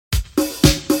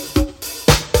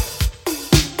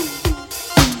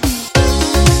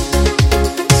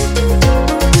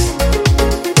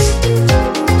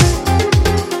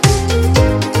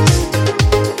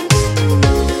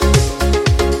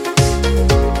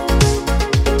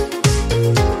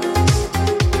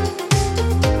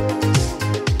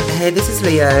Hey, this is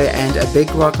Leo, and a big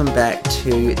welcome back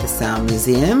to the Sound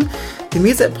Museum, the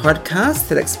music podcast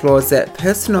that explores that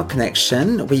personal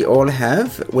connection we all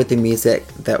have with the music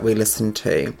that we listen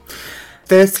to.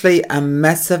 Firstly, a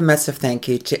massive thank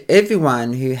you to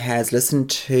everyone who has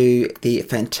listened to the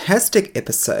fantastic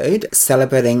episode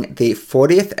celebrating the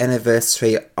 40th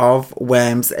anniversary of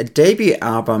Wham's debut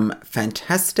album,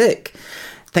 Fantastic.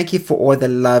 Thank you for all the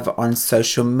love on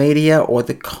social media, or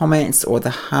the comments, or the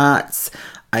hearts.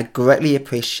 I greatly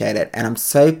appreciate it, and I'm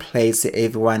so pleased that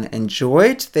everyone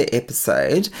enjoyed the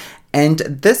episode. And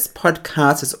this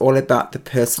podcast is all about the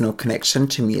personal connection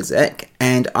to music,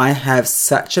 and I have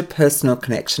such a personal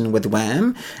connection with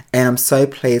Wham, and I'm so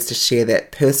pleased to share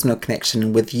that personal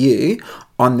connection with you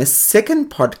on the second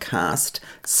podcast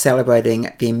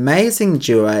celebrating the amazing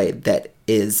duo that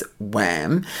is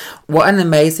Wham. What an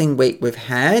amazing week we've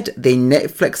had. The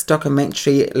Netflix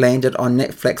documentary landed on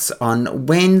Netflix on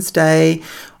Wednesday.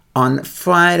 On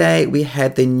Friday, we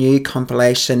had the new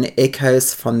compilation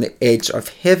Echoes from the Edge of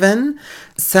Heaven.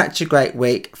 Such a great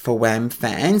week for Wham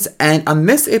fans. And on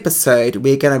this episode,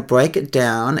 we're going to break it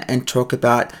down and talk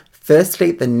about,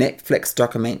 firstly, the Netflix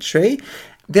documentary.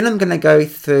 Then I'm going to go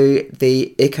through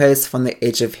the Echoes from the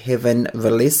Edge of Heaven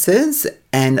releases.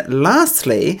 And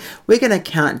lastly, we're going to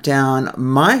count down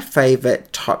my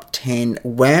favourite top 10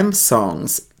 Wham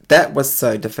songs. That was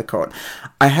so difficult.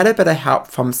 I had a bit of help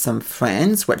from some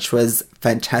friends, which was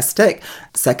fantastic.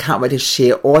 So I can't wait to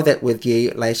share all that with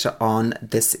you later on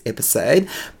this episode.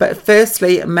 But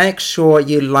firstly, make sure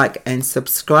you like and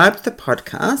subscribe to the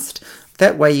podcast.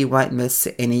 That way you won't miss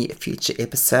any future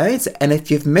episodes. And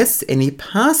if you've missed any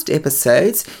past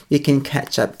episodes, you can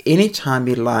catch up anytime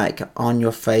you like on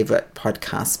your favourite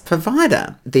podcast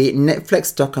provider. The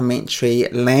Netflix documentary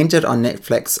landed on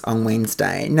Netflix on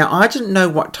Wednesday. Now, I didn't know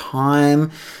what time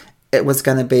it was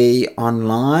going to be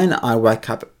online. I woke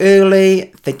up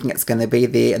early thinking it's going to be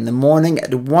there in the morning.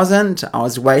 It wasn't. I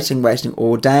was waiting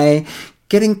all day,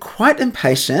 getting quite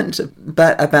impatient,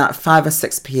 but about 5 or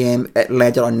 6 p.m. it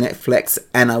landed on Netflix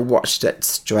and I watched it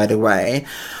straight away.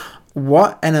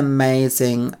 What an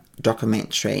amazing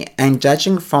documentary. And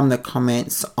judging from the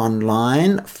comments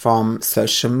online, from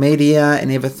social media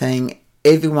and everything,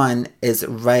 everyone is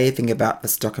raving about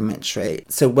this documentary.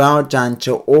 So well done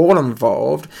to all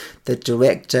involved, the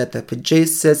director, the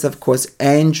producers, of course,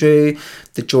 Andrew,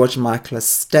 the George Michael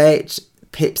estate,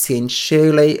 Pepsi and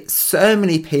Shirley, so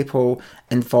many people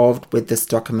involved with this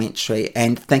documentary,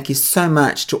 and thank you so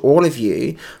much to all of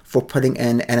you for putting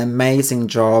in an amazing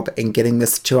job in getting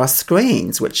this to our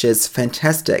screens, which is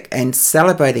fantastic, and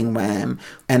celebrating Wham.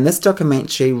 And this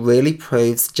documentary really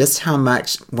proves just how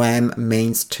much Wham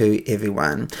means to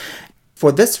everyone.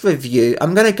 For this review,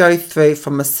 I'm going to go through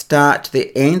from the start to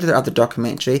the end of the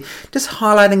documentary, just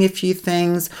highlighting a few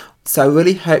things. So I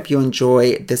really hope you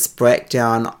enjoy this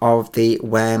breakdown of the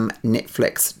Wham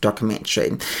Netflix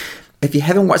documentary. If you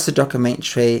haven't watched the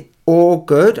documentary, all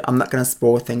good. I'm not going to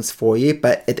spoil things for you,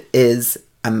 but it is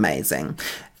amazing.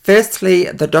 Firstly,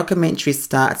 the documentary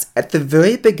starts at the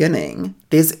very beginning.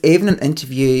 There's even an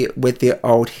interview with their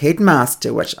old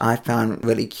headmaster, which I found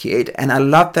really cute. And I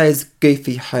love those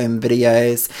goofy home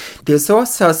videos. There's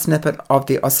also a snippet of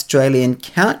the Australian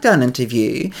Countdown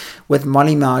interview with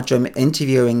Molly Meldrum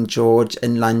interviewing George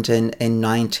in London in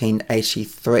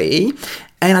 1983.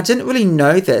 And I didn't really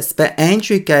know this, but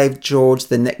Andrew gave George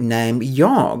the nickname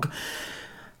Yog.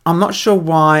 I'm not sure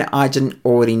why I didn't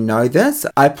already know this.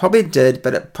 I probably did,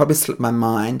 but it probably slipped my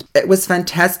mind. It was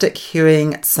fantastic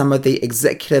hearing some of the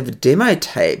executive demo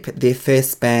tape, their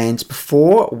first band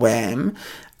before Wham,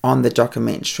 on the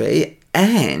documentary,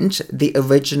 and the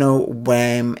original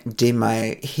Wham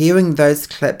demo. Hearing those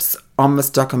clips on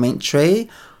this documentary,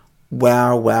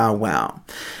 wow.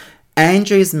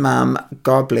 Andrew's mum,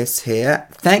 God bless her,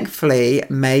 thankfully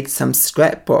made some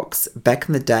scrapbooks back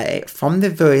in the day from the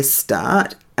very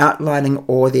start, outlining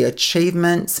all their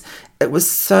achievements. It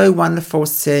was so wonderful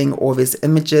seeing all these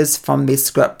images from these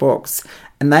scrapbooks,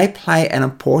 and they play an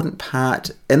important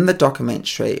part in the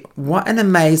documentary. What an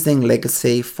amazing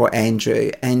legacy for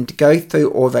Andrew, and go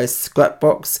through all those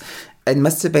scrapbooks. It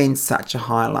must have been such a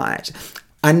highlight.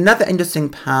 Another interesting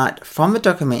part from the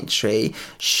documentary,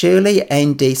 Shirley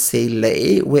and DC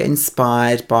Lee were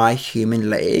inspired by Human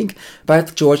League.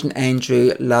 Both George and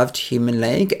Andrew loved Human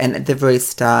League, and at the very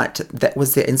start, that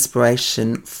was their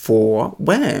inspiration for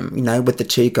Wham, with the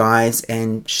two guys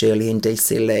and Shirley and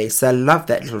DC Lee. So I love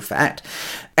that little fact.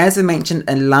 As I mentioned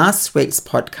in last week's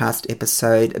podcast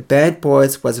episode, Bad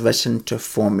Boys was written to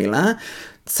formula.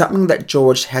 something that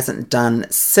George hasn't done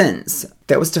since.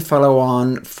 That was to follow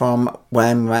on from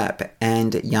Wham Rap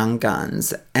and Young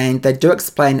Guns, and they do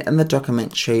explain in the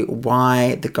documentary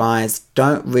why the guys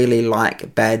don't really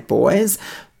like Bad Boys,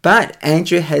 but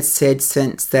Andrew has said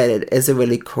since that it is a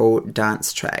really cool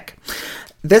dance track.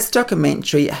 This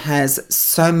documentary has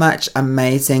so much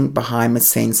amazing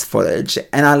behind-the-scenes footage,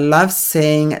 and I love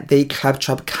seeing the Club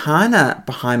Tropicana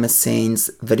behind-the-scenes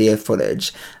video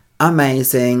footage.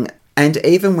 Amazing. And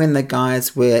even when the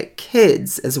guys were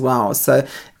kids as well. So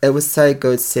it was so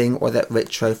good seeing all that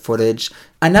retro footage.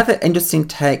 Another interesting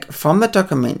take from the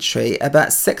documentary,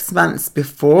 about 6 months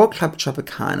before Club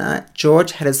Tropicana,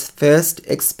 George had his first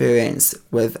experience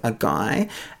with a guy,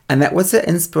 and that was the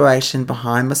inspiration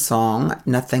behind the song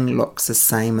Nothing Looks the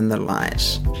Same in the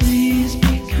Light. Please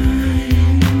be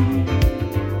kind.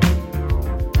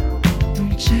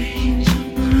 Don't change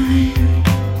your mind.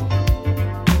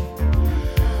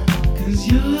 'Cause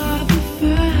you are the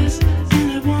first,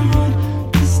 and I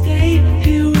want to stay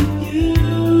here with you.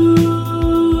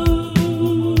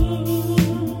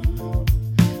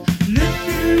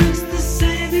 Nothing looks the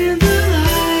same in the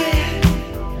light.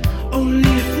 Only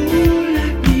a fool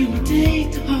like me would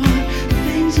take to heart the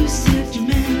things you said you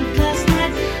meant last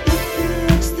night. Nothing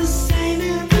looks the same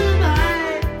in the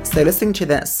light. So listening to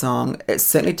that song, it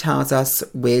certainly tells us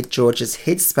where George's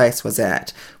headspace was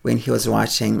at when he was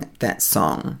writing that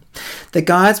song. The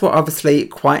guys were obviously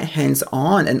quite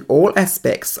hands-on in all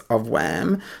aspects of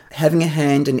Wham, having a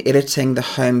hand in editing the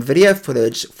home video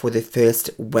footage for the first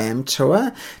Wham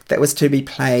tour that was to be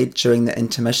played during the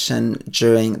intermission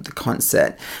during the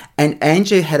concert. And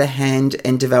Andrew had a hand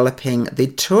in developing the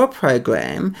tour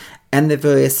program and the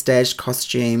various stage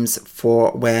costumes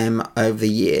for Wham over the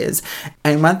years.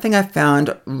 And one thing I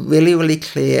found really, really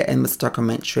clear in this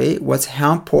documentary was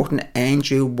how important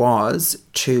Andrew was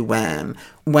to Wham.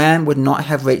 Wham would not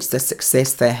have reached the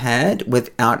success they had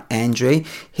without Andrew.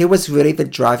 He was really the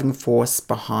driving force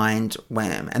behind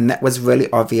Wham, and that was really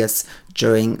obvious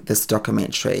during this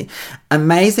documentary.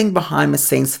 Amazing behind the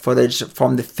scenes footage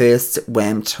from the first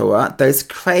Wham tour, those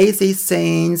crazy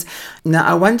scenes. Now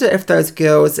I wonder if those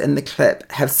girls in the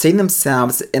clip have seen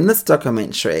themselves in this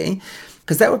documentary,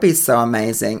 because that would be so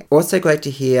amazing. Also great to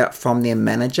hear from their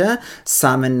manager,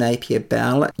 Simon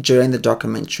Napier-Bell, during the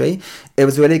documentary. It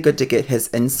was really good to get his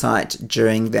insight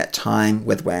during that time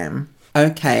with Wham.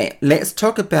 Okay, let's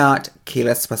talk about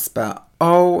Careless Whisper.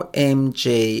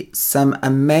 OMG, some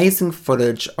amazing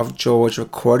footage of George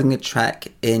recording the track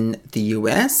in the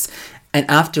US. And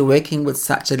after working with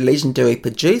such a legendary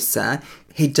producer,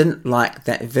 he didn't like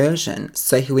that version,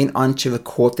 so he went on to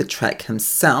record the track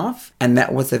himself, and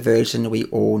that was a version we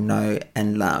all know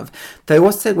and love. They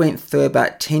also went through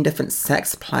about 10 different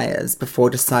sax players before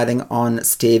deciding on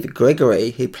Steve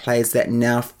Gregory, who plays that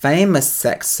now famous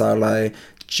sax solo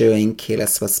during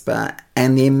Careless Whisper,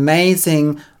 and the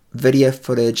amazing video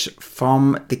footage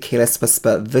from the Careless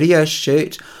Whisper video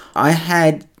shoot. I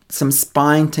had some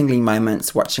spine-tingling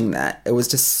moments watching that. It was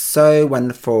just so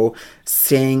wonderful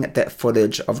seeing that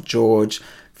footage of George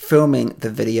filming the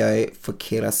video for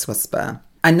Careless Whisper.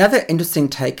 Another interesting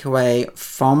takeaway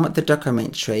from the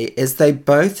documentary is they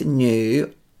both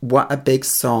knew what a big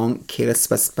song Careless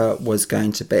Whisper was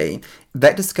going to be.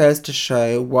 That just goes to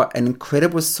show what an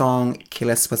incredible song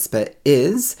Careless Whisper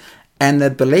is, and the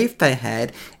belief they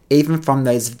had even from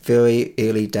those very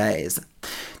early days.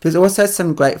 There's also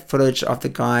some great footage of the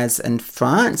guys in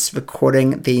France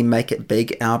recording the Make It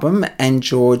Big album and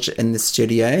George in the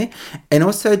studio, and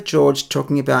also George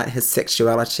talking about his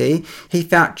sexuality. He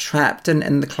felt trapped and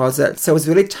in the closet, so it was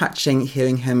really touching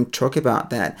hearing him talk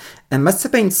about that. It must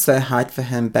have been so hard for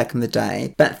him back in the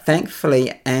day, but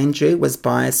thankfully Andrew was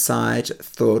by his side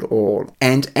through it all.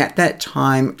 And at that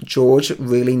time, George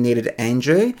really needed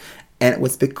Andrew, and it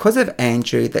was because of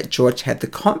Andrew that George had the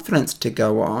confidence to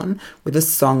go on with his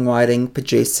songwriting,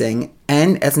 producing,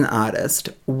 and as an artist.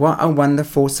 What a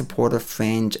wonderful, supportive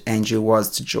friend Andrew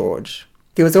was to George.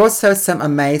 There was also some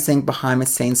amazing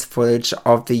behind-the-scenes footage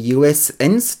of the US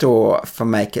in-store for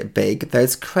Make It Big.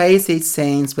 Those crazy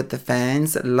scenes with the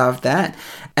fans, love that.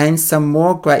 And some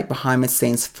more great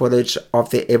behind-the-scenes footage of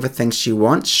the Everything She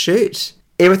Wants shoot.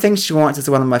 Everything She Wants is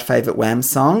one of my favourite Wham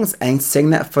songs, and seeing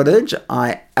that footage,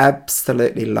 I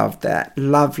absolutely love that.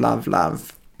 Love, love,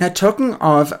 love. Now, talking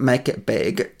of Make It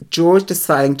Big, George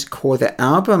deciding to call the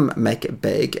album Make It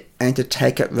Big and to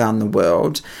take it around the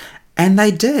world, and they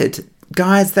did.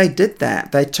 Guys, they did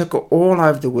that. They took it all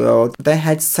over the world. They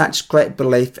had such great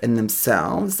belief in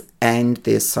themselves and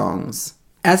their songs.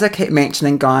 As I keep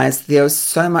mentioning, guys, there was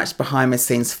so much behind the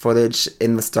scenes footage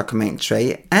in this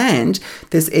documentary, and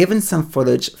there's even some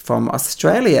footage from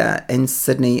Australia in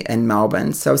Sydney and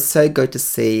Melbourne, so it's so good to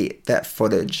see that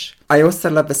footage. I also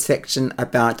love the section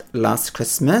about Last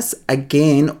Christmas.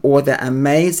 Again, all the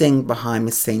amazing behind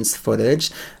the scenes footage.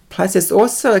 Plus, there's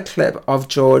also a clip of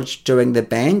George doing the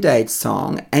Band-Aid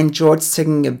song and George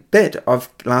singing a bit of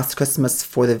Last Christmas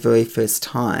for the very first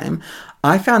time.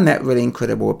 I found that really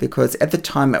incredible because at the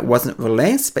time it wasn't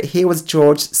released, but here was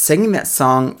George singing that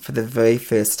song for the very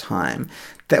first time.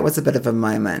 That was a bit of a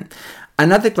moment.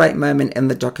 Another great moment in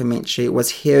the documentary was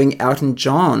hearing Elton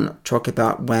John talk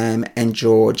about Wham and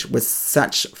George with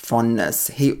such fondness.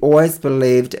 He always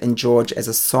believed in George as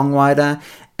a songwriter,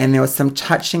 and there were some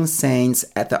touching scenes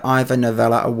at the Ivor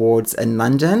Novello Awards in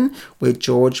London where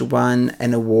George won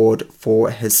an award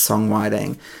for his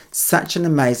songwriting. Such an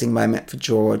amazing moment for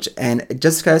George, and it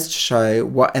just goes to show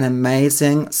what an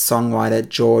amazing songwriter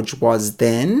George was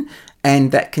then,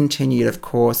 and that continued, of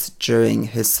course, during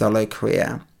his solo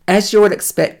career. As you would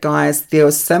expect, guys, there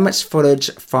was so much footage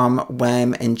from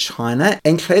Wham in China,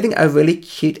 including a really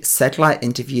cute satellite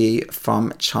interview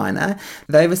from China.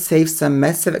 They received some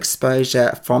massive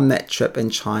exposure from that trip in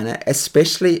China,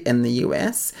 especially in the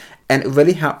US, and it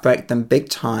really helped break them big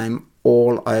time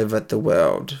all over the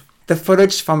world. The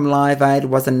footage from Live Aid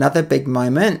was another big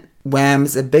moment.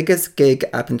 Wham's biggest gig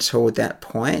up until that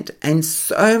point, and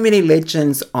so many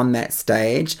legends on that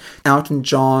stage. Elton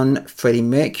John, Freddie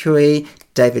Mercury,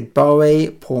 David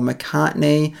Bowie, Paul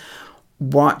McCartney.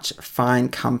 What fine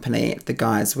company the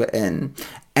guys were in.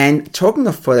 And talking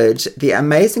of footage, the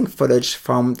amazing footage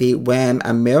from the Wham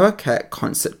America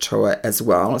concert tour as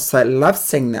well. So I love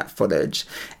seeing that footage.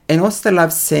 And also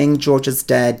love seeing George's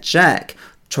dad, Jack,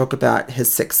 talk about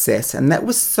his success, and that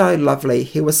was so lovely.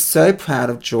 He was so proud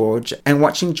of George, and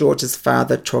watching George's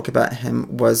father talk about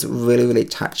him was really, really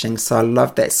touching. So I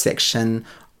love that section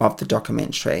of the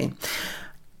documentary.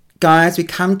 Guys, we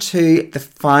come to the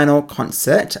final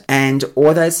concert and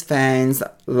all those fans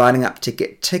lining up to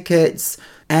get tickets,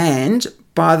 and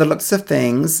by the looks of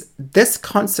things, this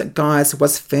concert, guys,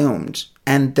 was filmed,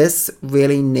 and this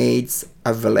really needs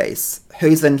a release.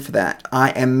 Who's in for that?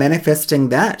 I am manifesting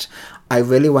that. I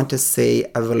really want to see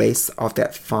a release of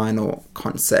that final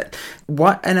concert.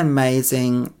 What an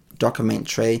amazing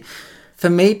documentary. For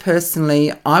me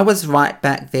personally, I was right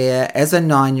back there as a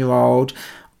 9-year-old.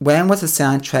 Wham was a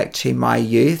soundtrack to my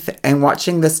youth, and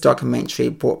watching this documentary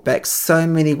brought back so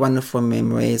many wonderful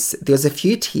memories. There was a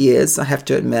few tears, I have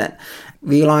to admit,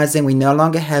 realizing we no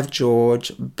longer have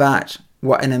George, but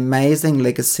what an amazing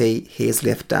legacy he has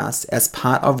left us as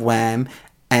part of Wham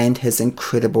and his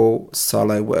incredible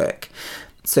solo work.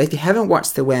 So if you haven't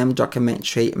watched the Wham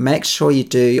documentary, make sure you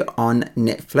do on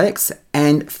Netflix.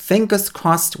 And fingers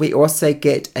crossed we also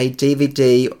get a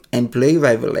DVD and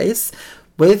Blu-ray release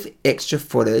with extra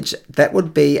footage. That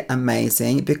would be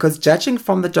amazing, because judging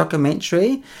from the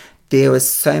documentary, there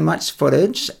was so much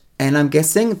footage, and I'm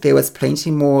guessing there was plenty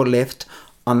more left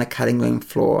on the cutting room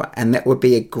floor, and that would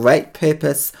be a great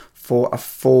purpose for a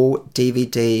full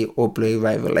DVD or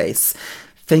Blu-ray release.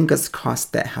 Fingers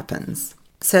crossed that happens.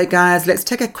 So guys, let's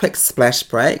take a quick splash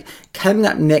break. Coming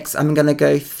up next, I'm going to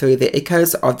go through the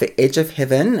echoes of the Edge of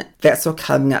Heaven. That's all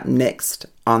coming up next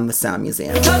on the Sound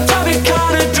Museum. Fun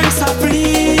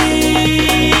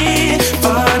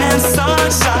and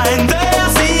sunshine,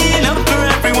 there's enough for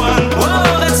everyone.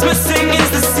 All that's missing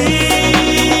is the sea.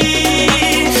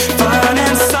 Fun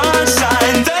and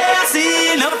sunshine, there's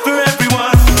enough for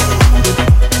everyone.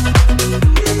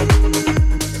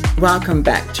 Welcome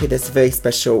back to this very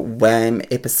special Wham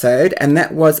episode, and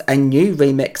that was a new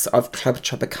remix of Club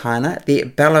Tropicana, the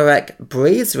Ballarat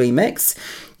Breeze remix.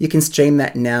 You can stream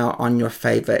that now on your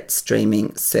favourite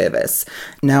streaming service.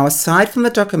 Now, aside from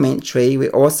the documentary, we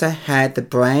also had the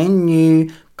brand new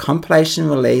compilation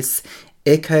release,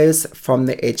 Echoes from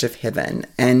the Edge of Heaven.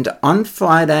 And on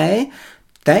Friday,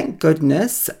 thank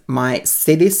goodness, my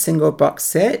CD single box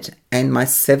set and my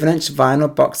 7-inch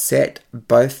vinyl box set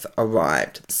both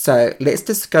arrived. So let's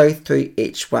just go through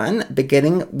each one,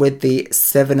 beginning with the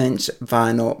 7-inch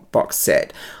vinyl box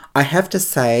set. I have to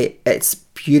say, it's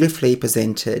beautifully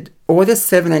presented. All the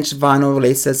 7-inch vinyl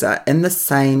releases are in the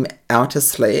same outer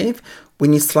sleeve.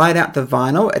 When you slide out the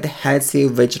vinyl, it has the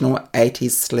original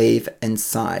 80s sleeve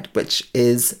inside, which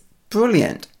is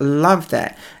brilliant. Love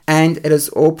that. And it is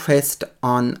all pressed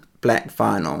on black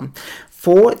vinyl.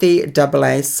 For the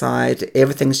AA side,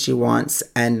 Everything She Wants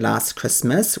and Last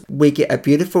Christmas, we get a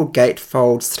beautiful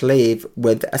gatefold sleeve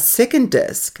with a second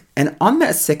disc. And on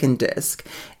that second disc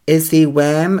is the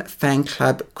Wham Fan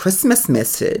Club Christmas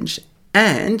message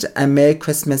and a Merry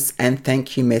Christmas and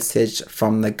thank you message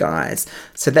from the guys.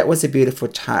 So that was a beautiful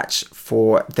touch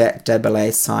for that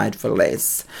AA side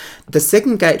release. The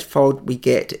second gatefold we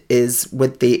get is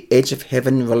with the Edge of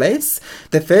Heaven release.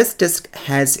 The first disc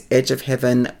has Edge of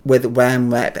Heaven with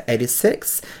Wham Rap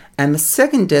 86, and the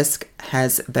second disc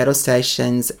has Battle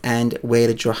Stations and Where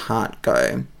Did Your Heart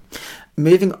Go?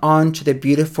 Moving on to the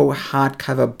beautiful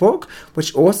hardcover book,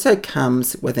 which also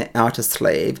comes with an outer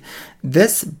sleeve.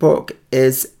 This book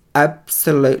is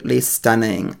absolutely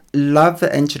stunning. Love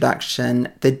the introduction,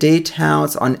 the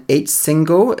details on each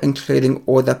single, including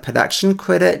all the production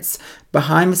credits,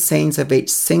 behind the scenes of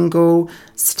each single,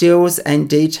 stills and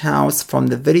details from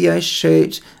the video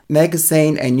shoot,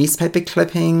 magazine and newspaper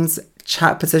clippings,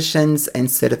 chart positions and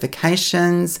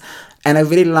certifications. And I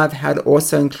really love how it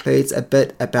also includes a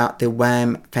bit about the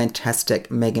Wham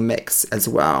Fantastic Mega Mix as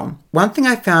well. One thing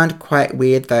I found quite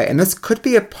weird though, and this could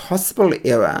be a possible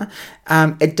error,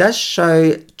 it does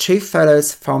show two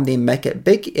photos from the Make It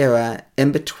Big era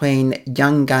in between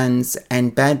Young Guns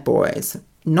and Bad Boys.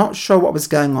 Not sure what was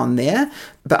going on there,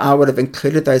 but I would have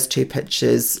included those two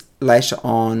pictures later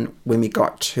on when we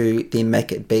got to the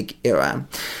Make It Big era.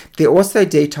 There are also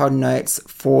detailed notes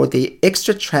for the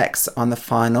extra tracks on the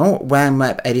final, Wham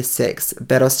Rap 86,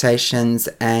 Battle Stations,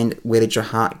 and Where Did Your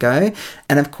Heart Go?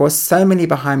 And of course, so many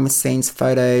behind the scenes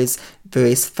photos,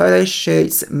 various photo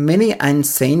shoots, many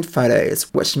unseen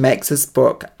photos, which makes this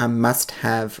book a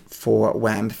must-have for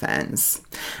Wham fans.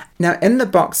 Now, in the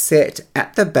box set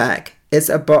at the back is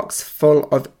a box full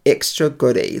of extra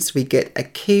goodies. We get a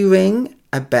keyring,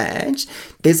 a badge.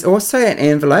 There's also an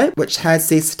envelope which has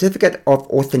the certificate of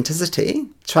authenticity.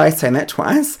 Try saying that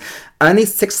twice. Only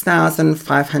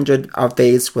 6,500 of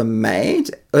these were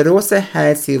made. It also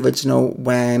has the original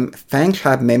Wham fan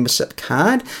club membership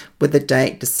card with the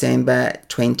date December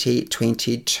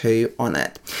 2022 on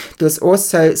it. There's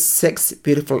also 6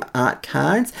 beautiful art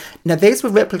cards. Now these were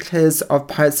replicas of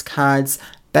postcards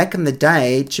back in the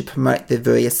day to promote the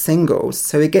various singles.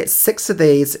 So we get 6 of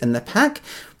these in the pack.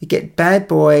 We get Bad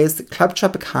Boys, Club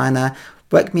Tropicana,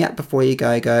 Wake Me Up Before You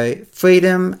Go Go,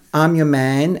 Freedom, I'm Your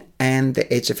Man, and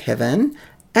The Edge of Heaven.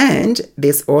 And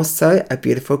there's also a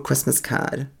beautiful Christmas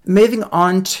card. Moving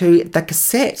on to the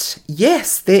cassette.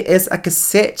 Yes, there is a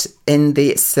cassette in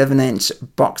the 7-inch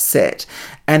box set.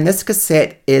 And this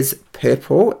cassette is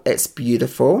purple. It's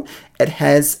beautiful. It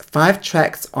has 5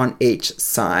 tracks on each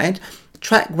side.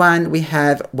 Track 1, we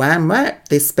have Wham Rap,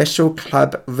 the special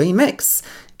club remix.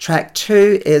 Track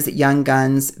 2 is Young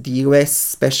Guns, the US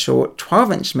special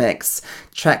 12-inch mix.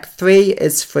 Track 3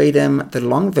 is Freedom, the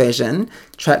long version.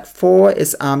 Track 4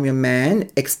 is I'm Your Man,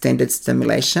 extended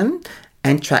stimulation.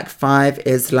 And track 5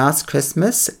 is Last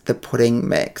Christmas, the pudding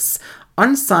mix.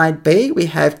 On side B, we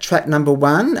have track number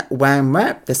 1, Wham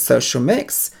Rap, the social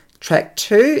mix. Track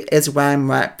 2 is Wham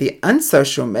Rap, the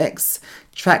unsocial mix.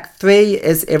 Track 3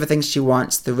 is Everything She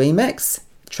Wants, the remix.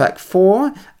 Track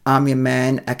 4, I'm Your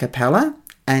Man, a cappella.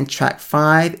 And track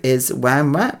 5 is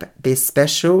Wham Rap, the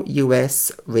special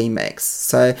US remix.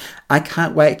 So I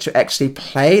can't wait to actually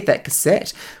play that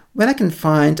cassette when I can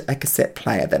find a cassette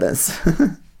player, that is.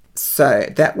 So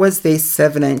that was the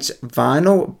 7-inch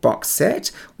vinyl box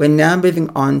set. We're now moving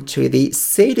on to the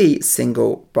CD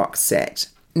single box set.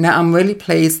 Now, I'm really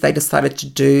pleased they decided to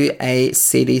do a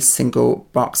CD single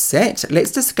box set.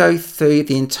 Let's just go through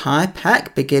the entire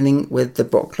pack, beginning with the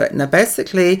booklet. Now,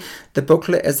 basically, the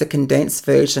booklet is a condensed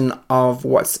version of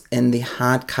what's in the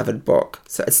hard-covered book.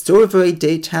 So it's still very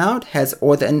detailed, has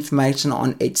all the information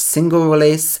on each single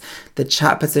release, the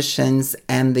chart positions,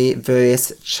 and the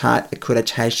various chart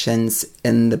accreditations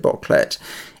in the booklet.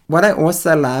 What I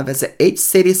also love is that each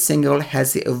CD single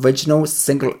has the original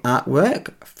single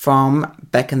artwork from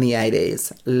back in the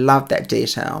 80s. Love that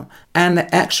detail. And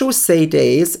the actual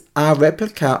CDs are a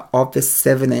replica of the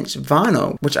 7-inch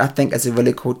vinyl, which I think is a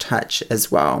really cool touch as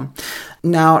well.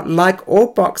 Now, like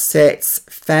all box sets,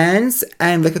 fans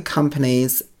and record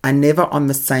companies are never on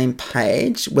the same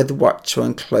page with what to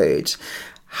include.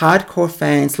 Hardcore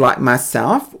fans like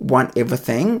myself want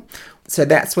everything. So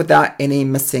that's without any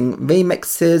missing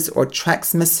remixes or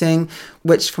tracks missing,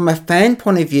 which from a fan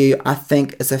point of view, I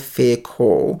think is a fair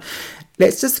call.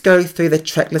 Let's just go through the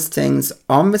track listings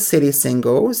on the CD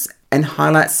singles and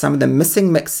highlight some of the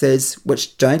missing mixes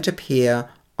which don't appear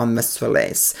on this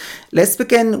release. Let's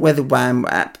begin with Wham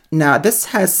Rap. Now this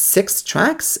has 6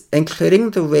 tracks,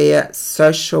 including the rare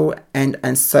social and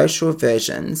unsocial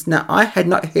versions. Now I had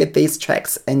not heard these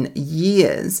tracks in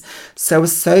years, so it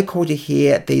was so cool to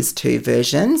hear these 2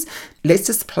 versions. Let's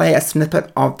just play a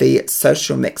snippet of the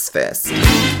social mix first.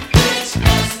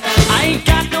 I ain't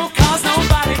got no cause,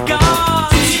 nobody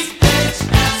got.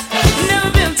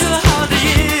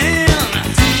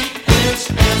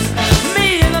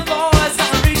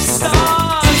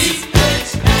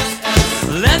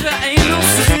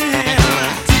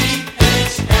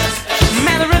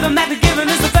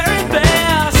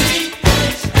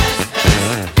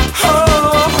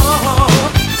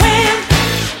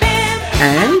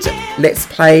 Let's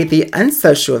play the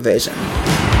unsocial version.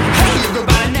 Hey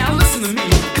everybody, now listen to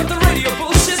me. Cut the radio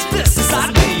bullshit, this is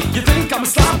ID. You think I'm a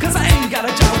slob cause I ain't got a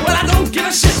job? Well, I don't give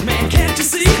a shit, man, can't you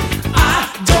see? I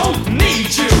don't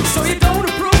need you, so you don't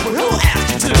approve, but who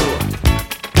asked you to?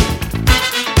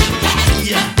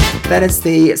 Yeah. That is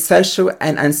the social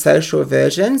and unsocial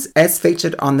versions as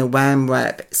featured on the Wham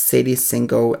Rap CD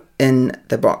single In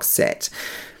the Box Set.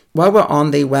 While we're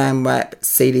on the Wham Rap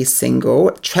CD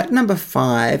single, track number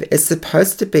 5 is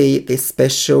supposed to be the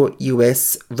special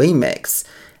US remix.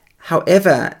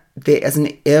 However, there is an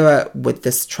error with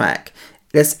this track.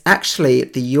 It is actually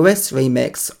the US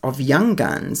remix of Young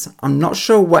Guns. I'm not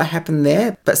sure what happened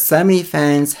there, but so many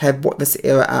fans have brought this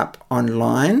error up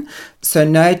online. So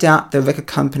no doubt the record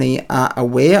company are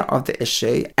aware of the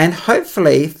issue, and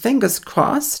hopefully, fingers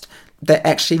crossed, they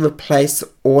actually replace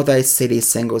all those CD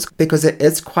singles, because it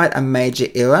is quite a major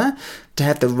error to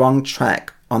have the wrong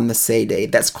track on the CD.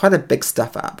 That's quite a big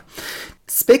stuff up.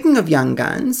 Speaking of Young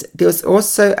Guns, there was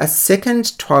also a second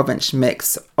 12-inch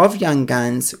mix of Young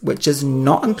Guns which is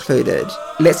not included.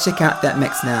 Let's check out that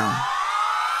mix now.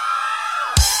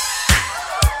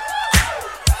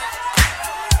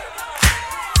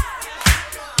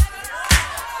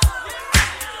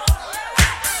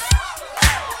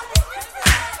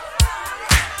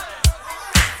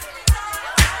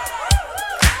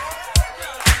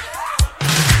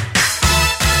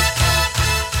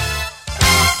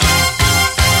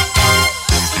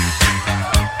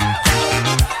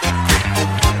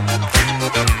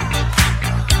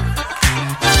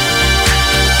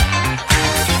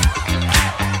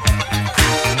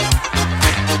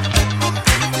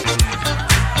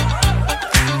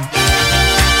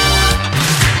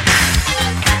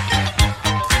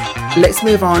 Let's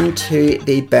move on to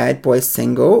the Bad Boy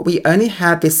single. We only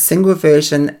have the single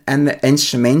version and the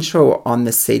instrumental on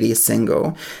the CD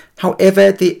single.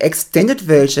 However, the extended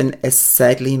version is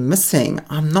sadly missing.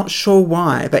 I'm not sure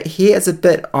why, but here is a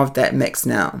bit of that mix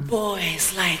now.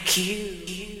 Boys like you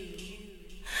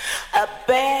are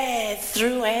bad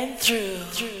through and through.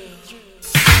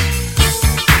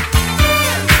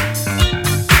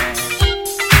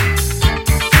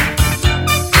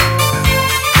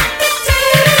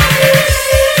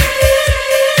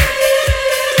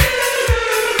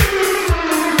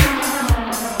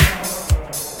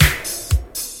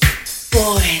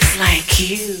 Boys like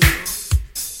you,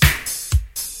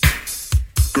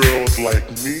 girls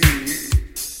like me.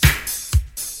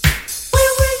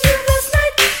 where were you last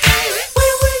night?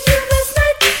 Where were you last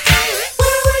night?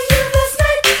 Where were you last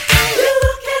night? You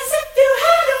look as if you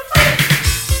had a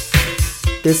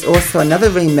fight. There's also another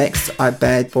remix of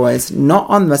Bad Boys, not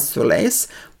on this release,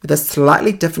 with a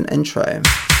slightly different intro.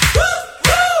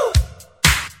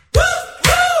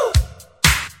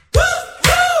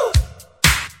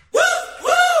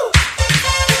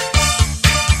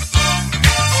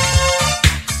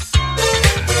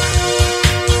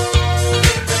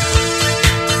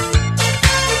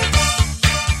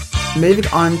 Moving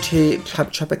on to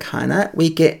Club Tropicana, we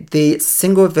get the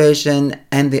single version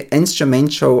and the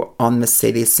instrumental on the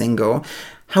CD single.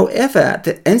 However,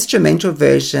 the instrumental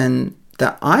version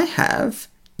that I have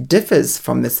differs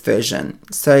from this version.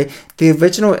 So the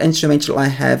original instrumental I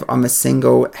have on the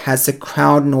single has a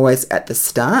crowd noise at the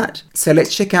start. So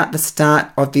let's check out the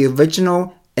start of the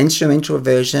original instrumental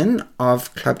version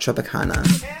of Club Tropicana.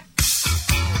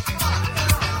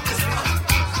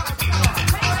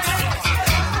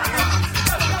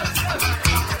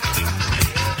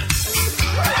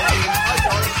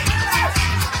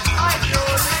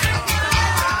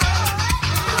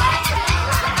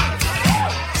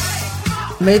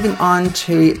 Moving on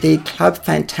to the Club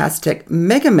Fantastic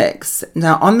Mega Mix.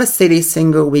 Now on the CD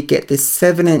single we get the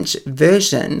 7-inch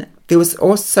version. There was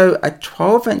also a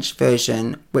 12-inch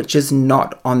version which is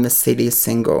not on the CD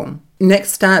single.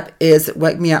 Next up is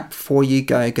Wake Me Up Before You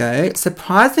Go Go.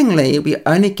 Surprisingly, we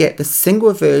only get the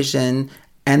single version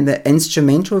and the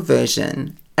instrumental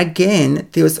version. Again,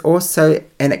 there was also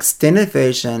an extended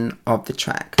version of the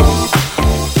track.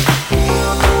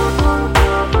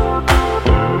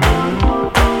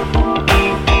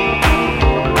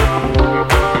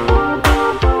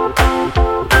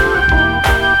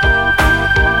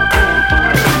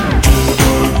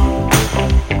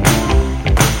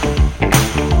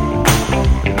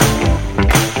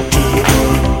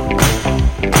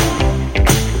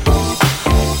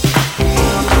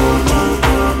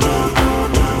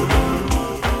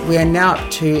 We are now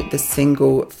up to the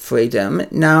single Freedom.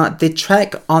 Now the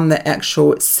track on the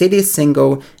actual CD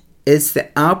single is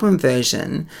the album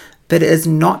version, but it is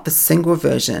not the single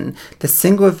version. The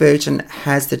single version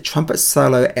has the trumpet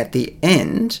solo at the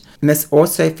end, and this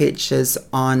also features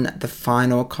on the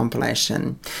final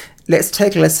compilation. Let's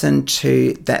take a listen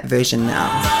to that version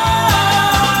now.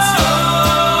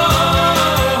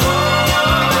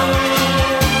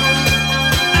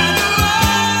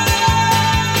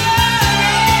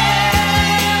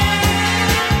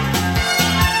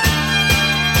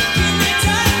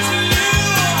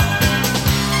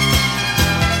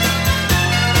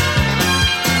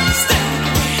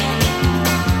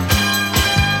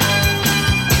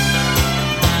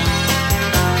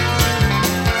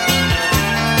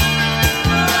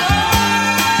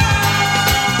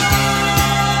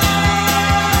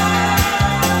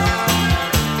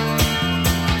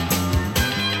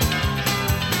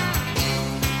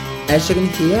 As you can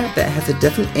hear, that has a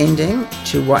different ending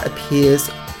to what appears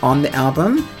on the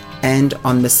album and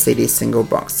on the CD single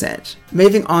box set.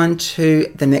 Moving on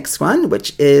to the next one,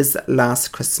 which is Last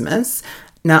Christmas.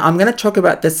 Now, I'm going to talk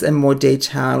about this in more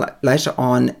detail later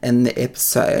on in the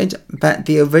episode, but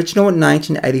the original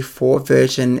 1984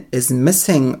 version is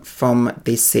missing from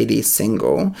the CD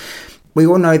single. We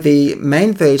all know the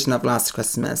main version of Last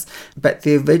Christmas, but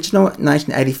the original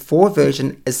 1984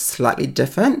 version is slightly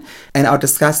different, and I'll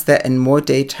discuss that in more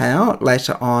detail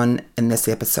later on in this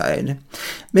episode.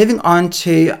 Moving on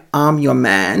to I'm Your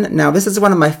Man. Now, this is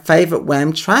one of my favourite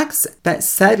Wham tracks, but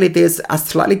sadly there's a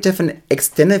slightly different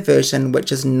extended version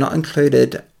which is not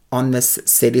included on this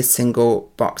CD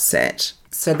single box set.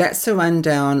 So that's a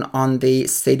rundown on the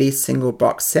CD single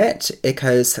box set,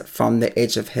 Echoes from the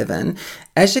Edge of Heaven.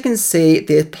 As you can see,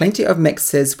 there are plenty of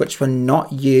mixes which were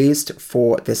not used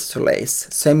for this release.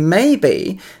 So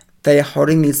maybe they are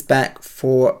holding these back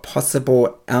for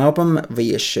possible album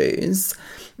reissues.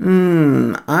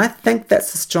 I think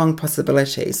that's a strong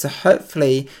possibility. So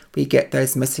hopefully we get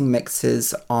those missing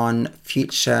mixes on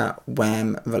future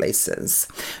Wham releases.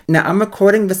 Now, I'm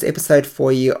recording this episode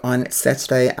for you on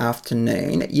Saturday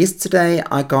afternoon. Yesterday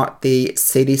I got the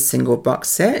CD single box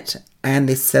set and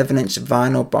the 7-inch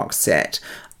vinyl box set.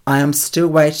 I am still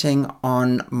waiting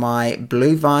on my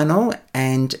blue vinyl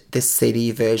and the CD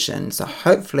version. So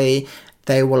hopefully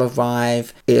they will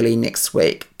arrive early next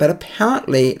week. But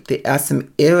apparently there are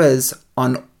some errors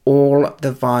on all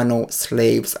the vinyl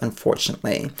sleeves,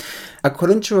 unfortunately.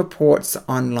 According to reports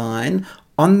online,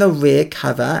 on the rear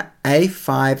cover,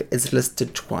 A5 is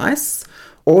listed twice.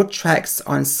 All tracks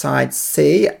on side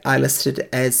C are listed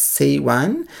as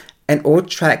C1, and all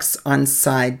tracks on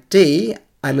side D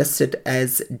are listed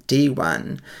as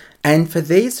D1. And for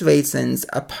these reasons,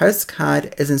 a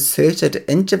postcard is inserted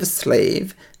into the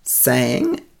sleeve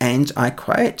saying, and I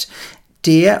quote,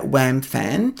 "Dear Wham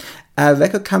fan, our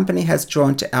record company has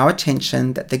drawn to our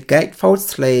attention that the gatefold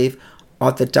sleeve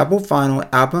of the double vinyl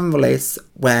album release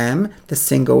Wham, the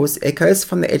singles Echoes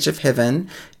from the Edge of Heaven,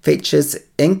 features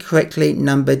incorrectly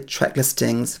numbered track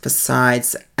listings for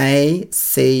sides A,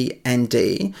 C, and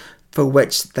D, for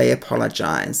which they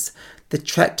apologise. The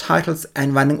track titles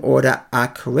and running order are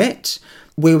correct.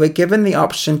 We were given the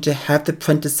option to have the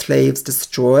printed sleeves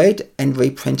destroyed and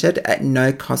reprinted at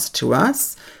no cost to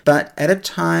us, but at a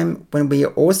time when we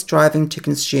are all striving to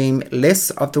consume less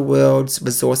of the world's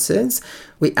resources,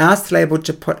 we asked the label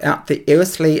to put out the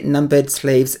erroneously numbered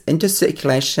sleeves into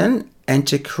circulation and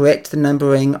to correct the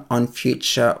numbering on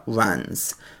future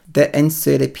runs." The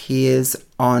insert appears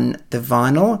on the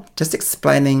vinyl, just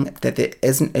explaining that there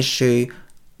is an issue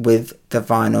with the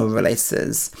vinyl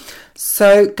releases.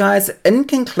 So guys, in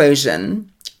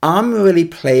conclusion, I'm really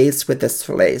pleased with this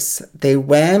release. The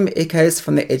Wham Echoes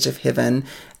from the Edge of Heaven.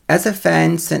 As a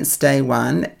fan since day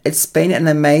one, it's been an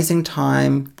amazing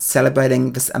time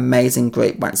celebrating this amazing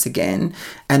group once again.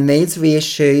 And these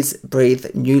reissues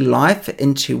breathe new life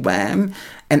into Wham.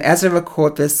 And as I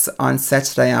record this on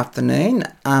Saturday afternoon,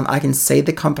 I can see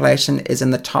the compilation is in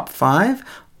the top 5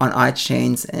 on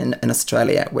iTunes in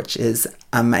Australia, which is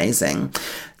amazing.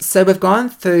 So we've gone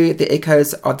through the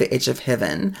Echoes of the Edge of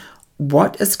Heaven.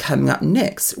 What is coming up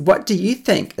next? What do you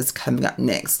think is coming up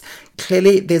next?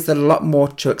 Clearly, there's a lot more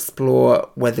to explore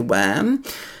with Wham.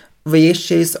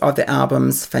 Reissues of the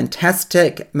albums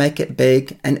Fantastic, Make It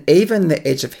Big, and even The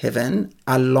Edge of Heaven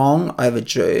are long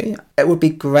overdue. It would be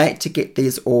great to get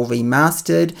these all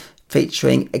remastered,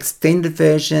 featuring extended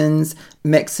versions,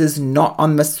 mixes not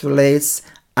on this release,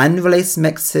 unreleased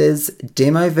mixes,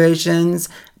 demo versions,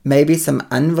 maybe some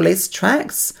unreleased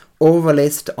tracks, all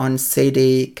released on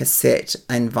CD, cassette,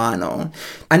 and vinyl.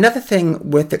 Another thing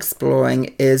worth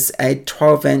exploring is a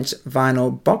 12-inch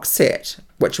vinyl box set,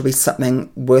 which will be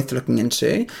something worth looking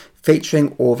into,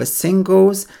 featuring all the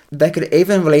singles. They could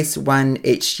even release one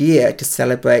each year to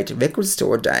celebrate Record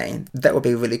Store Day. That would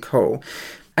be really cool.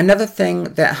 Another thing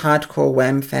that hardcore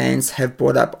Wham fans have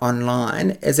brought up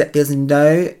online is that there's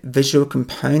no visual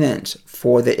component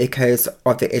for the Echoes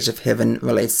of the Edge of Heaven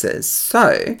releases.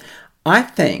 So I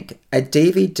think a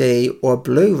DVD or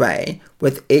Blu-ray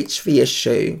with each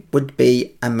reissue would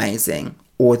be amazing.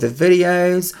 Or the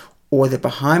videos, or the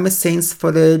behind-the-scenes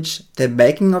footage, the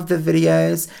making of the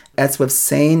videos, as we've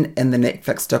seen in the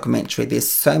Netflix documentary.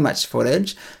 There's so much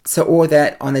footage. So all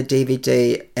that on a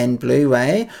DVD and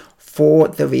Blu-ray for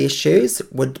the reissues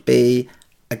would be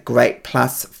a great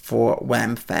plus for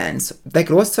Wham fans. They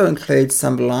could also include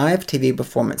some live TV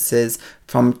performances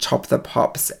from Top the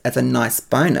Pops as a nice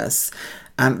bonus.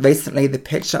 Recently, the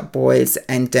Pet Shop Boys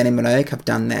and Danny Minogue have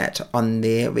done that on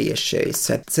their reissue.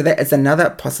 So that is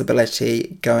another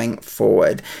possibility going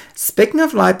forward. Speaking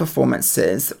of live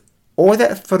performances, all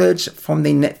that footage from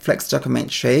the Netflix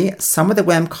documentary, some of the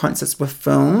Wham concerts were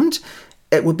filmed.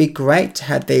 It would be great to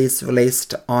have these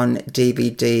released on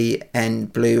DVD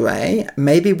and Blu-ray,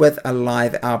 maybe with a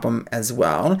live album as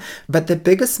well. But the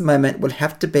biggest moment would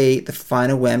have to be the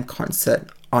final Wham concert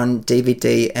on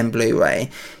DVD and Blu-ray.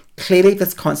 Clearly,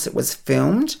 this concert was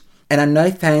filmed, and I know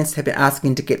fans have been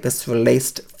asking to get this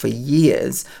released for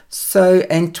years. So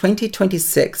in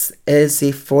 2026 is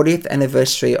the 40th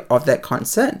anniversary of that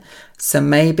concert. So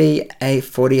maybe a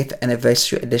 40th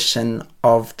anniversary edition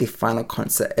of the final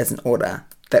concert is in order.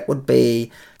 That would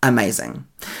be amazing.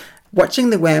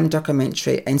 Watching the Wham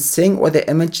documentary and seeing all the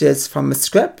images from the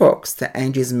scrapbooks that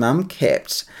Andrew's mum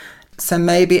kept. So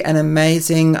maybe an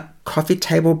amazing coffee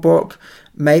table book,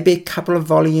 maybe a couple of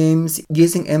volumes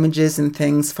using images and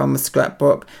things from a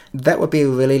scrapbook. That would be a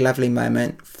really lovely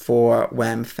moment for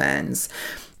Wham fans.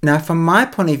 Now, from my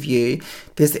point of view,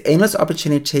 there's endless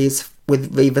opportunities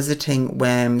with revisiting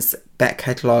Wham's back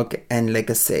catalogue and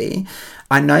legacy.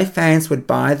 I know fans would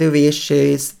buy the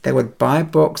reissues, they would buy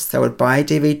books, they would buy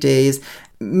DVDs.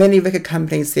 Many record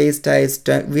companies these days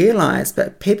don't realise,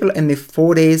 but people in their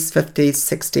 40s, 50s,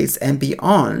 60s and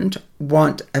beyond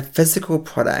want a physical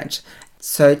product.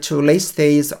 So to release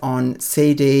these on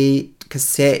CD,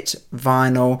 cassette,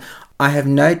 vinyl, I have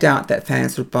no doubt that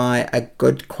fans would buy a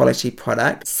good quality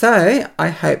product. So I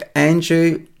hope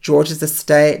Andrew, George's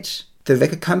estate, the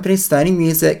record company Sony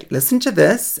Music listen to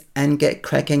this and get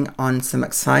cracking on some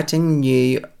exciting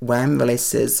new Wham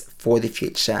releases for the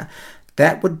future.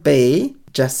 That would be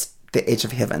just the edge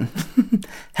of heaven.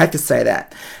 Have to say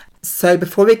that. So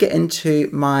before we get into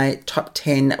my top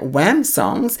 10 Wham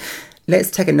songs, let's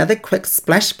take another quick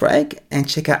splash break and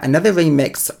check out another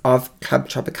remix of Club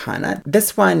Tropicana.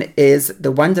 This one is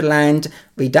the Wonderland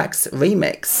Redux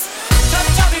remix.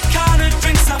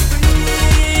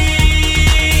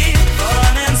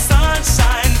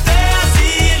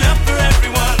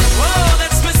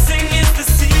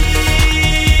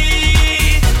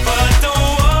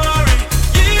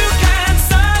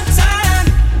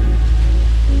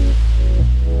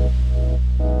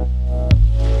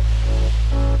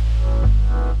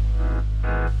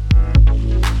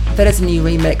 That is a new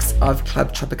remix of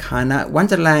Club Tropicana,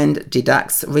 Wonderland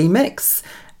Deducts remix.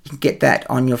 You can get that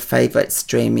on your favourite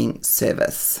streaming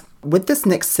service. With this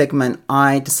next segment,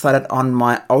 I decided on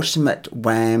my ultimate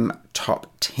Wham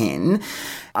top 10.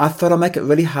 I thought I'd make it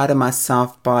really hard on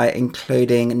myself by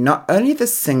including not only the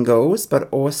singles, but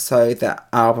also the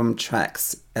album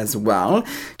tracks as well,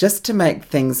 just to make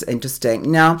things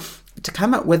interesting. Now, to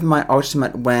come up with my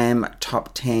ultimate Wham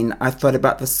top 10, I thought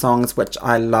about the songs which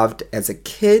I loved as a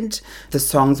kid, the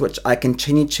songs which I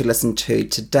continue to listen to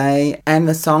today, and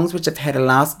the songs which have had a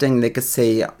lasting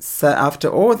legacy. So after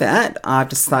all that, I've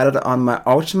decided on my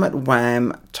ultimate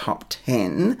Wham top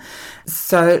 10.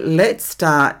 So let's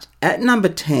start at number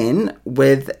 10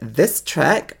 with this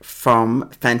track from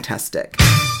Fantastic.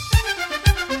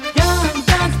 Young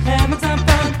guys having some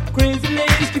fun, crazy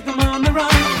ladies keep them on the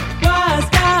run. Wise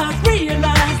guys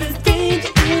realize there's danger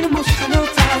in emotional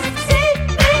ties. See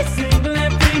me single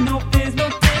and free, no fears, no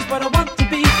tears, but I want to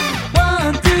be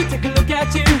one to take a look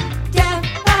at you. Yeah,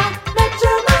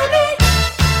 matrimony.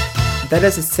 That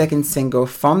is a second single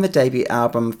from the debut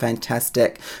album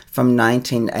Fantastic from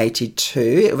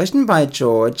 1982, written by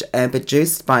George and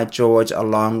produced by George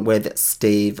along with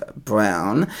Steve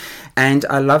Brown. And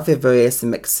I love the various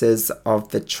mixes of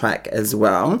the track as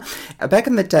well. Back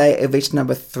in the day, it reached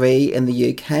number 3 in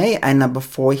the UK and number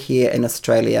 4 here in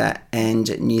Australia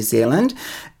and New Zealand.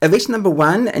 It reached number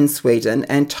 1 in Sweden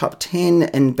and top 10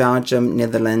 in Belgium,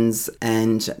 Netherlands,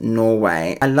 and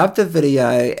Norway. I love the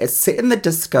video. It's set in the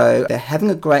disco. They're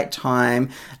having a great time.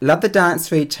 Love the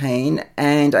dance routine.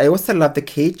 And I also love the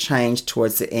key change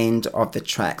towards the end of the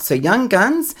track. So Young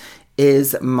Guns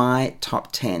is my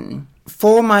top 10.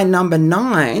 For my number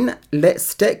 9, let's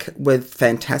stick with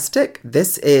Fantastic.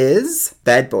 This is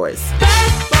Bad Boys.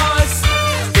 Bad boys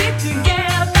stick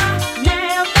together,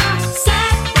 never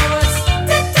sad boys.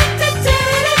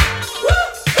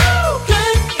 Woo-hoo!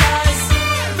 Good guys,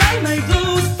 they make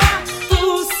blues, but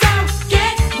fools, so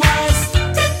get wise.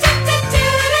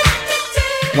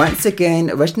 Once again,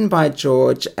 written by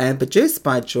George and produced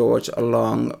by George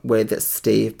along with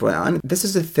Steve Brown. This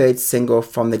is the third single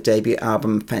from the debut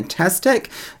album Fantastic,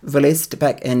 released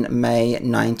back in May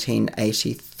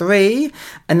 1983.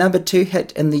 A number 2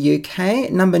 hit in the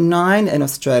UK, number 9 in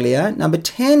Australia, number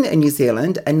 10 in New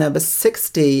Zealand, and number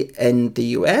 60 in the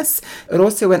US. It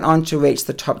also went on to reach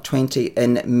the top 20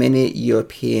 in many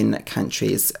European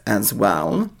countries as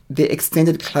well. The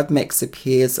extended club mix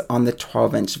appears on the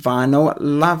 12-inch vinyl.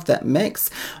 Love that mix.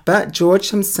 But George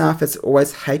himself has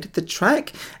always hated the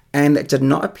track, and it did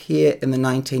not appear in the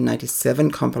 1997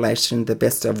 compilation The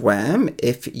Best of Wham,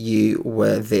 if you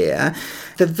were there.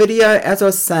 The video, as I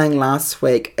was saying last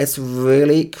week, is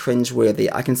really cringeworthy.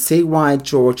 I can see why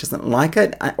George doesn't like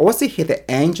it. I also hear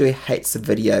that Andrew hates the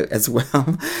video as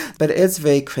well, but it is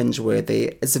very